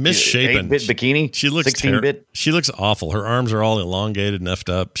she's misshapen. 8-bit bikini? She looks 16-bit? She looks awful. Her arms are all elongated and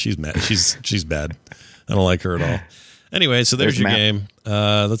effed up. She's mad. She's bad. I don't like her at all. Anyway, so there's your game.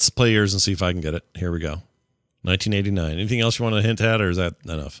 Let's play yours and see if I can get it. Here we go. 1989. Anything else you want to hint at, or is that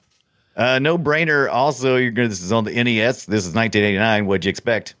enough? No brainer. Also, this is on the NES. This is 1989. What'd you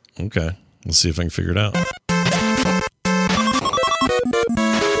expect? Okay. Let's see if I can figure it out. I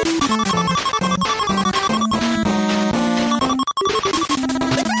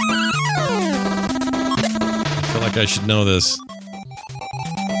feel like I should know this.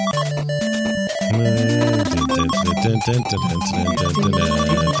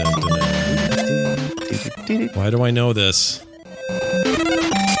 Why do I know this?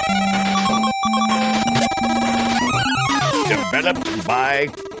 Developed by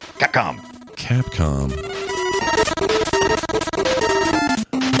Capcom.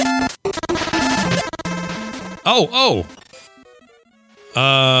 Oh.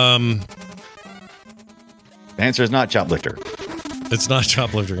 The answer is not Choplifter. It's not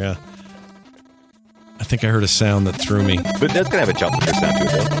Choplifter, yeah. I think I heard a sound that threw me. But that's going to have a Choplifter sound to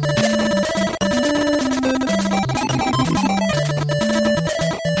it,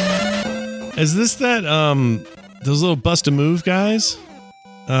 though. Is this that, those little Bust-A-Move guys?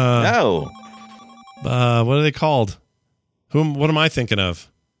 No. What are they called? What am I thinking of?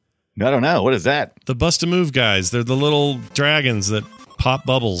 I don't know. What is that? The Bust-A-Move guys. They're the little dragons that pop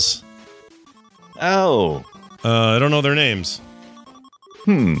bubbles. Oh. I don't know their names.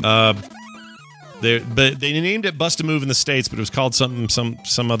 But they named it Bust-A-Move in the States, but it was called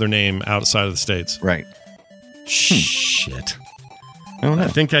some other name outside of the States. Right. Shit. I don't know. I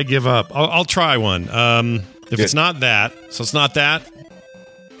think I give up. I'll try one. If it's not that, so it's not that.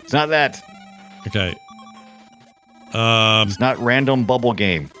 It's not that. Okay. It's not random bubble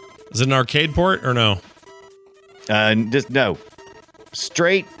game. Is it an arcade port or no? Just no.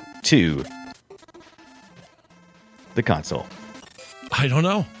 Straight to the console. I don't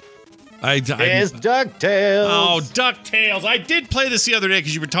know. It's DuckTales. Oh, DuckTales. I did play this the other day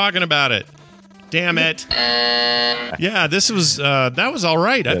because you were talking about it. Damn it. Yeah, this was that was all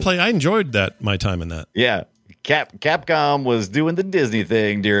right. I enjoyed my time in that. Yeah. Capcom was doing the Disney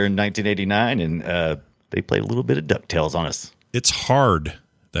thing during 1989, and they played a little bit of DuckTales on us. It's hard,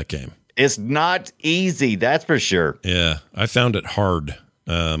 that game. It's not easy, that's for sure. Yeah, I found it hard.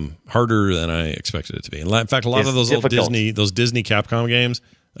 Harder than I expected it to be. In fact, a lot of those difficult. old Disney Capcom games,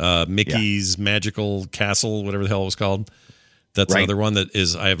 Mickey's Magical Castle, whatever the hell it was called. That's another one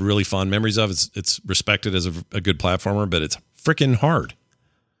that I have really fond memories of. It's respected as a good platformer, but it's freaking hard.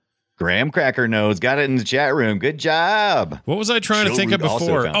 Graham Cracker knows. Got it in the chat room. Good job. What was I trying to think of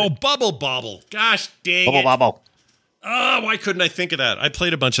before? Oh, Bubble Bobble. Gosh dang it. Bubble Bobble. Oh, why couldn't I think of that? I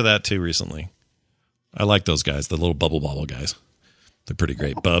played a bunch of that too recently. I like those guys, the little Bubble Bobble guys. They're pretty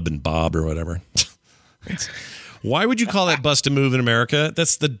great. Bub and Bob or whatever. Why would you call that Bust-A-Move in America?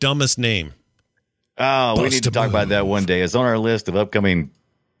 That's the dumbest name. Oh, we need to talk about that one day. It's on our list of upcoming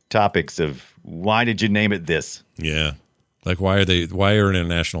topics of why did you name it this? Yeah. Like, why are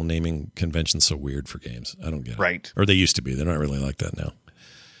international naming conventions so weird for games? I don't get it. Right. Or they used to be. They're not really like that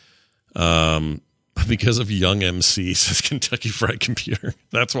now. Because of Young MC, says Kentucky Fried Computer.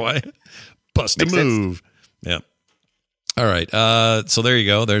 That's why. Bust-A-Move. Yeah. All right. So there you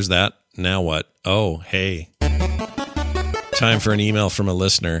go. There's that. Now what? Oh, hey. Time for an email from a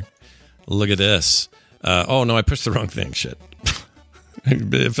listener. Look at this. Oh, no, I pushed the wrong thing. Shit. I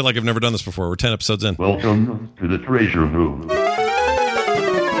feel like I've never done this before. We're 10 episodes in. Welcome to the treasure room. Why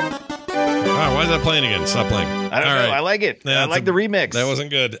is that playing again? Stop playing. I don't know. I like it. Yeah, I like the remix. That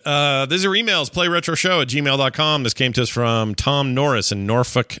wasn't good. These are emails. PlayRetroShow@gmail.com. This came to us from Tom Norris in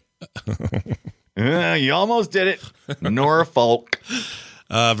Norfolk. You almost did it. Norfolk.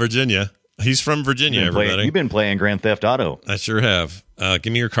 Virginia. He's from Virginia, everybody. You've been playing Grand Theft Auto. I sure have.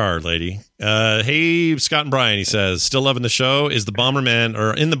 Give me your card, lady. Hey, Scott and Brian, he says, still loving the show. In the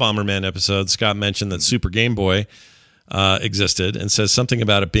Bomberman episode, Scott mentioned that Super Game Boy existed and says something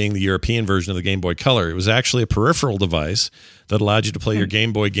about it being the European version of the Game Boy Color. It was actually a peripheral device that allowed you to play your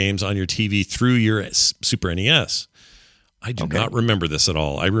Game Boy games on your TV through your Super NES. I do not remember this at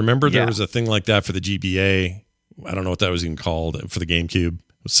all. I remember there was a thing like that for the GBA. I don't know what that was even called for the GameCube.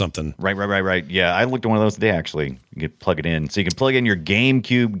 It was something. Right. Yeah, I looked at one of those today, actually. You could plug it in. So you can plug in your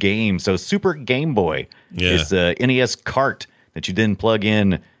GameCube game. So Super Game Boy is a NES cart that you then plug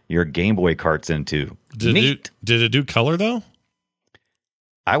in your Game Boy carts into. Did it do color, though?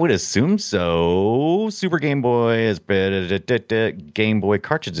 I would assume so. Super Game Boy is Game Boy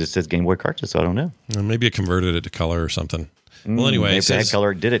cartridge. It says Game Boy cartridge, so I don't know. Maybe it converted it to color or something. Well, anyway, maybe that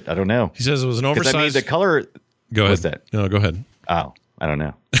color did it. I don't know. He says it was an oversized. I mean, the color. Go ahead. What's that? No, go ahead. Oh, I don't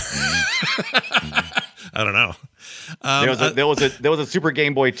know. I don't know. There was a Super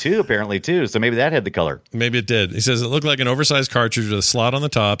Game Boy 2 apparently too, so maybe that had the color. Maybe it did. He says it looked like an oversized cartridge with a slot on the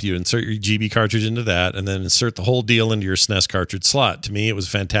top. You insert your GB cartridge into that, and then insert the whole deal into your SNES cartridge slot. To me, it was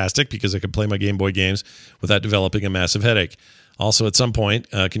fantastic because I could play my Game Boy games without developing a massive headache. Also, at some point,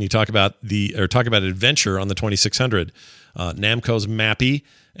 can you talk about Adventure on the 2600, Namco's Mappy,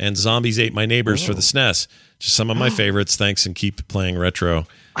 and Zombies Ate My Neighbors for the SNES? Just some of my favorites. Thanks, and keep playing retro.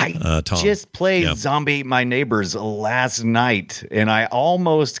 I Tom. just played Zombie Ate My Neighbors last night, and I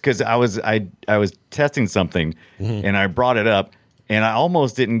almost, because I was testing something, and I brought it up, and I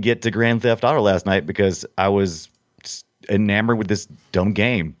almost didn't get to Grand Theft Auto last night because I was enamored with this dumb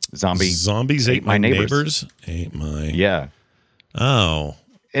game. Zombies Ate My Neighbors. Oh.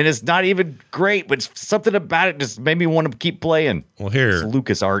 And it's not even great, but something about it just made me want to keep playing. Well, here, it's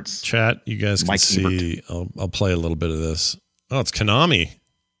LucasArts. Chat, you guys can see. I'll play a little bit of this. Oh, it's Konami.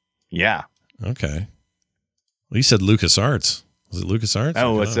 Yeah. Okay. Well, you said LucasArts. Was it LucasArts?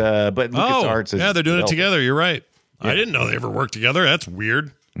 Oh, it's but LucasArts. Yeah, they're doing it together. You're right. Yeah. I didn't know they ever worked together. That's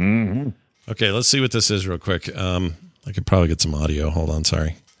weird. Mm-hmm. Okay, let's see what this is real quick. I could probably get some audio. Hold on.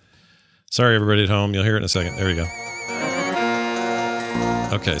 Sorry, everybody at home. You'll hear it in a second. There we go.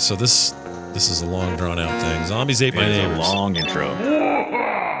 Okay, so this is a long drawn out thing. Zombies Ate My Neighbors. A long intro.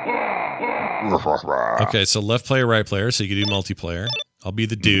 Okay, so left player, right player, so you can do multiplayer. I'll be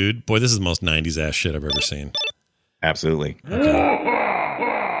the dude. Boy, this is the most 90s ass shit I've ever seen. Absolutely. Okay.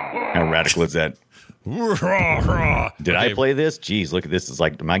 How radical is that? Did I play this? Jeez, look at this. It's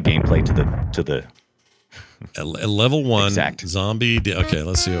like my gameplay to the level 1 exact zombie. Okay,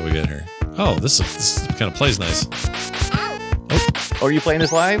 let's see what we get here. Oh, this kind of plays nice. Oh, are you playing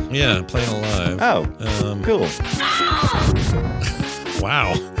this live? Yeah, I'm playing it live. Oh, cool.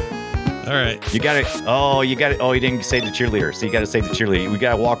 Wow. All right. You got it. Oh, you didn't save the cheerleader. So you got to save the cheerleader. We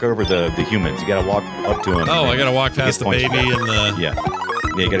got to walk over the humans. You got to walk up to them. Oh, I got to walk past the baby and the... Yeah,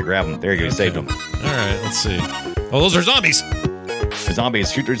 you got to grab them. There you go. You saved them. All right, let's see. Oh, those are zombies. The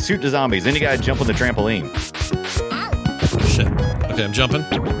zombies. Shoot the zombies. Then you got to jump on the trampoline. Shit. Okay, I'm jumping.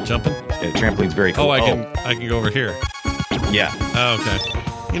 Yeah, the trampoline's very cool. Oh, I can go over here. Yeah. Oh,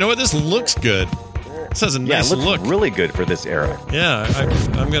 okay. You know what? This looks good. This has a nice it looks look. Really good for this era. Yeah,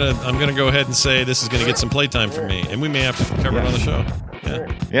 I'm gonna go ahead and say this is gonna get some playtime for me, and we may have to cover it on the show.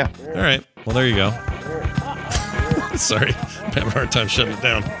 Yeah. All right. Well, there you go. Sorry, I'm having a hard time shutting it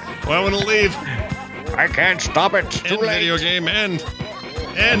down. Well, I want to leave. I can't stop it. Too late. Video game and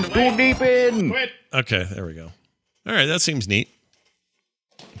too deep in. Quit. Okay, there we go. All right, that seems neat.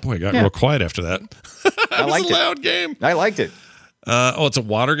 Boy, it got real quiet after that. I liked it. A loud game. I liked it. It's a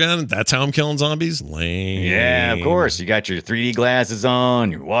water gun. That's how I'm killing zombies. Lame. Yeah, of course. You got your 3D glasses on,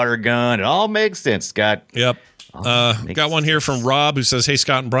 your water gun. It all makes sense, Scott. Yep. Got one here from Rob who says, "Hey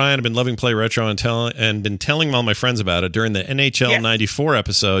Scott and Brian, I've been loving Play Retro and been telling all my friends about it. During the NHL 94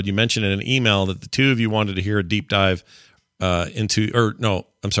 episode, you mentioned in an email that the two of you wanted to hear a deep dive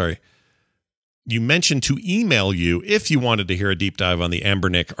you mentioned to email you if you wanted to hear a deep dive on the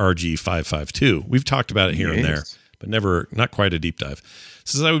Anbernic RG552. We've talked about it here and there, but not quite a deep dive.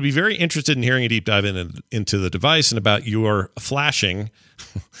 Says I would be very interested in hearing a deep dive into the device and about your flashing,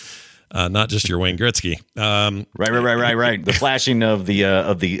 not just your Wayne Gretzky. Right. The flashing of the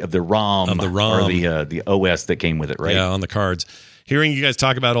ROM or the OS that came with it, right? Yeah, on the cards. Hearing you guys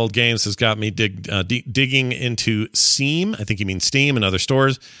talk about old games has got me digging into Steam. I think you mean Steam and other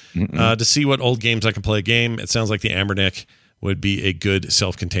stores to see what old games I can play a game. It sounds like the Anbernic would be a good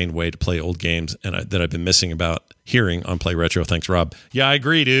self-contained way to play old games and that I've been missing about hearing on Play Retro. Thanks, Rob. Yeah, I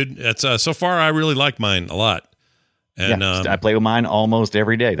agree, dude. It's so far I really like mine a lot. And I play with mine almost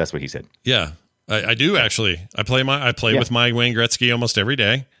every day. That's what he said. Yeah, I do actually. I play with my Wayne Gretzky almost every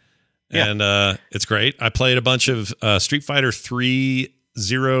day. Yeah. And it's great. I played a bunch of Street Fighter 3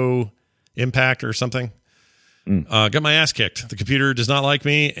 Zero Impact or something. Got my ass kicked. The computer does not like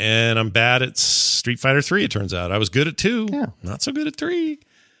me, and I'm bad at Street Fighter 3, it turns out. I was good at 2, not so good at 3.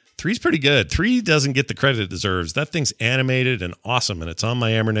 3's pretty good. 3 doesn't get the credit it deserves. That thing's animated and awesome, and it's on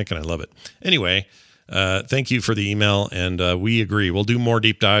my Anbernic, and I love it. Anyway, thank you for the email, and we agree. We'll do more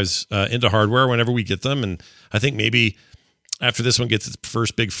deep dives into hardware whenever we get them, and I think maybe after this one gets its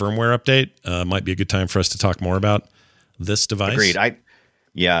first big firmware update, might be a good time for us to talk more about this device. Agreed.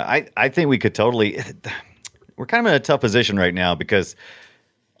 I think we could totally. We're kind of in a tough position right now because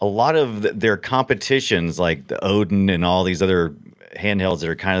a lot of their competitions, like the Odin and all these other handhelds that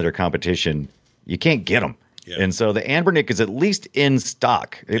are kind of their competition, you can't get them. Yeah. And so the Anbernic is at least in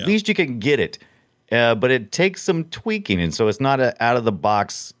stock. At least you can get it, but it takes some tweaking, and so it's not an out of the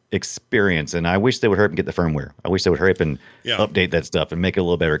box experience. And I wish they would hurry up and get the firmware. I wish they would hurry up and update that stuff and make it a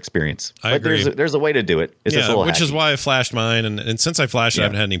little better experience. I agree. There's a way to do it. It's just a little which is why I flashed mine, and since I flashed it, I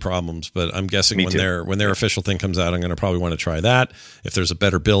haven't had any problems. But I'm guessing when their official thing comes out, I'm going to probably want to try that. If there's a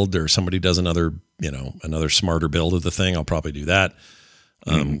better build or somebody does another smarter build of the thing, I'll probably do that.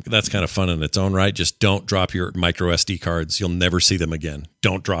 That's kind of fun in its own right. Just don't drop your micro SD cards. You'll never see them again.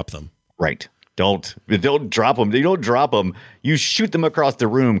 Don't drop them. Right. Don't drop them. You don't drop them. You shoot them across the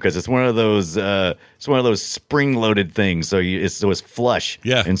room because it's one of those. It's one of those spring-loaded things. So it's flush.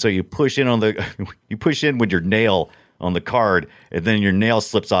 Yeah. And so you push in with your nail on the card, and then your nail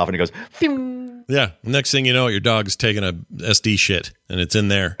slips off, and it goes. Phew. Yeah. Next thing you know, your dog's taking a SD shit, and it's in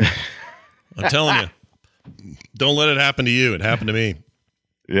there. I'm telling you, don't let it happen to you. It happened to me.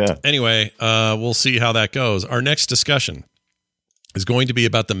 Yeah. Anyway, we'll see how that goes. Our next discussion is going to be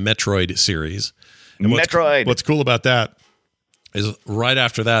about the Metroid series. And what's cool about that is right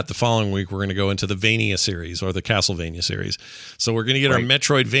after that, the following week, we're going to go into the Vania series or the Castlevania series. So we're going to get our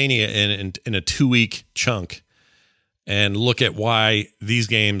Metroidvania in a 2-week chunk and look at why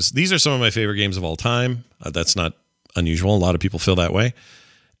these are some of my favorite games of all time. That's not unusual. A lot of people feel that way.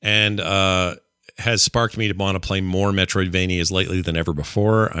 And has sparked me to want to play more Metroidvanias lately than ever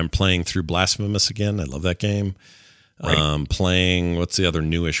before. I'm playing through Blasphemous again. I love that game. Playing, what's the other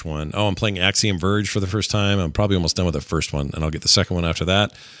newish one? Oh, I'm playing Axiom Verge for the first time. I'm probably almost done with the first one, and I'll get the second one after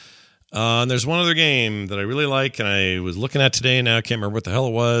that. And there's one other game that I really like, and I was looking at today, and now I can't remember what the hell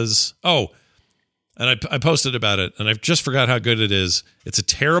it was. Oh, and I posted about it, and I just forgot how good it is. It's a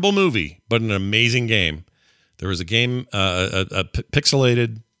terrible movie, but an amazing game. There was a game, a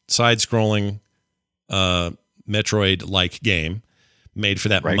pixelated, side-scrolling Metroid-like game made for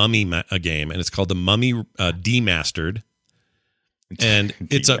that Mummy game, and it's called The Mummy Demastered. And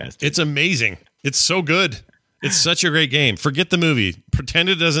it's amazing. It's so good. It's such a great game. Forget the movie. Pretend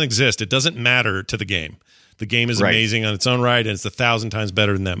it doesn't exist. It doesn't matter to the game. The game is amazing on its own right, and it's 1,000 times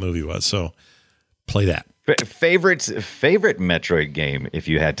better than that movie was. So play that. Favorite Metroid game, if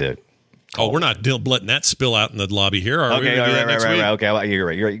you had to. Oh, we're not letting that spill out in the lobby here, are we? Okay, okay, well, you're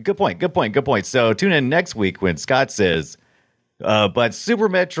right. Good point. So tune in next week when Scott says, but Super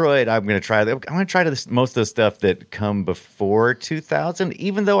Metroid, I'm going to try most of the stuff that come before 2000.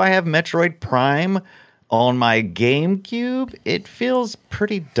 Even though I have Metroid Prime on my GameCube, it feels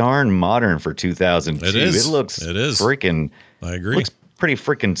pretty darn modern for 2002. It is. It looks freaking. I agree. Looks pretty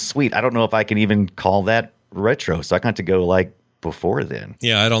freaking sweet. I don't know if I can even call that retro. So I got to go like before then.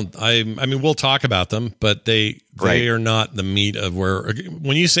 Yeah, I mean, we'll talk about them, but they are not the meat of where.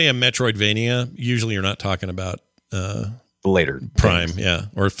 When you say a Metroidvania, usually you're not talking about later Prime, things.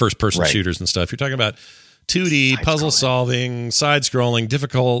 or first person shooters and stuff. You're talking about 2D puzzle solving, side scrolling,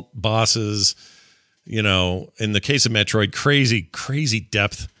 difficult bosses. You know, in the case of Metroid, crazy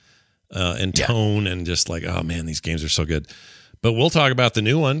depth and tone, and just like, oh man, these games are so good. But we'll talk about the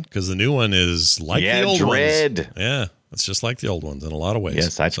new one, because the new one is like the old ones. Yeah, it's just like the old ones in a lot of ways. Yeah,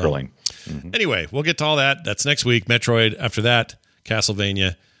 side scrolling. Anyway, we'll get to all that. That's next week. Metroid. After that,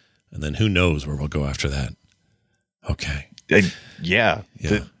 Castlevania, and then who knows where we'll go after that. Okay. To the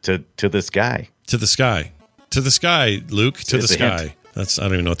sky. To the sky. To the sky, Luke. To the sky. Hint. I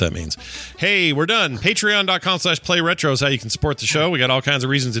don't even know what that means. Hey, we're done. Patreon.com/playretro is how you can support the show. We got all kinds of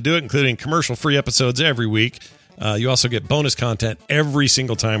reasons to do it, including commercial-free episodes every week. You also get bonus content every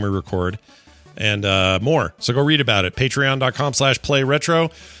single time we record, and more. So go read about it.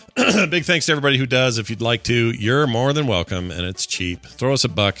 Patreon.com/playretro. Big thanks to everybody who does. If you'd like to, you're more than welcome, and it's cheap. Throw us a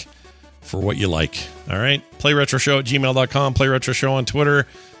buck for what you like. All right? PlayRetroShow@gmail.com. PlayRetroShow on Twitter.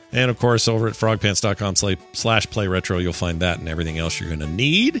 And, of course, over at frogpants.com/playretro, you'll find that and everything else you're going to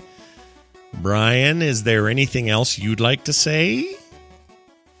need. Brian, is there anything else you'd like to say?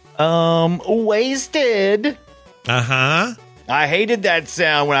 Wasted. Uh-huh. I hated that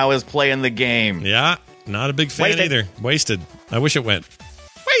sound when I was playing the game. Yeah, not a big fan either. Wasted. I wish it went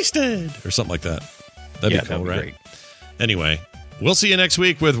wasted or something like that. That'd be cool, right? Great. Anyway, we'll see you next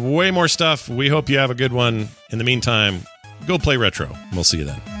week with way more stuff. We hope you have a good one. In the meantime, go play retro. We'll see you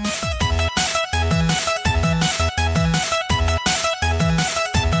then.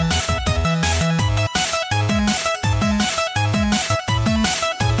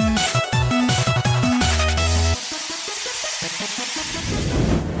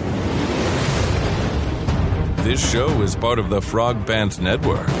 This show is part of the Frog Pants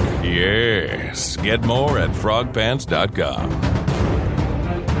Network. Yes. Get more at frogpants.com.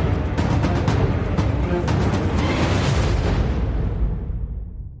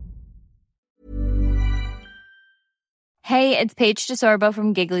 Hey, it's Paige DeSorbo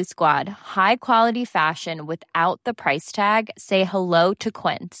from Giggly Squad. High quality fashion without the price tag. Say hello to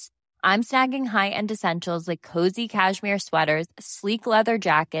Quince. I'm snagging high-end essentials like cozy cashmere sweaters, sleek leather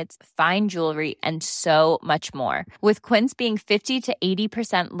jackets, fine jewelry, and so much more. With Quince being 50 to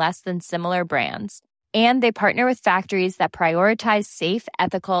 80% less than similar brands. And they partner with factories that prioritize safe,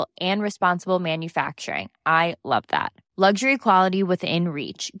 ethical, and responsible manufacturing. I love that. Luxury quality within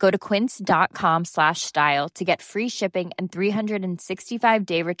reach. Go to quince.com/style to get free shipping and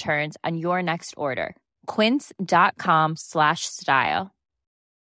 365-day returns on your next order. Quince.com/style.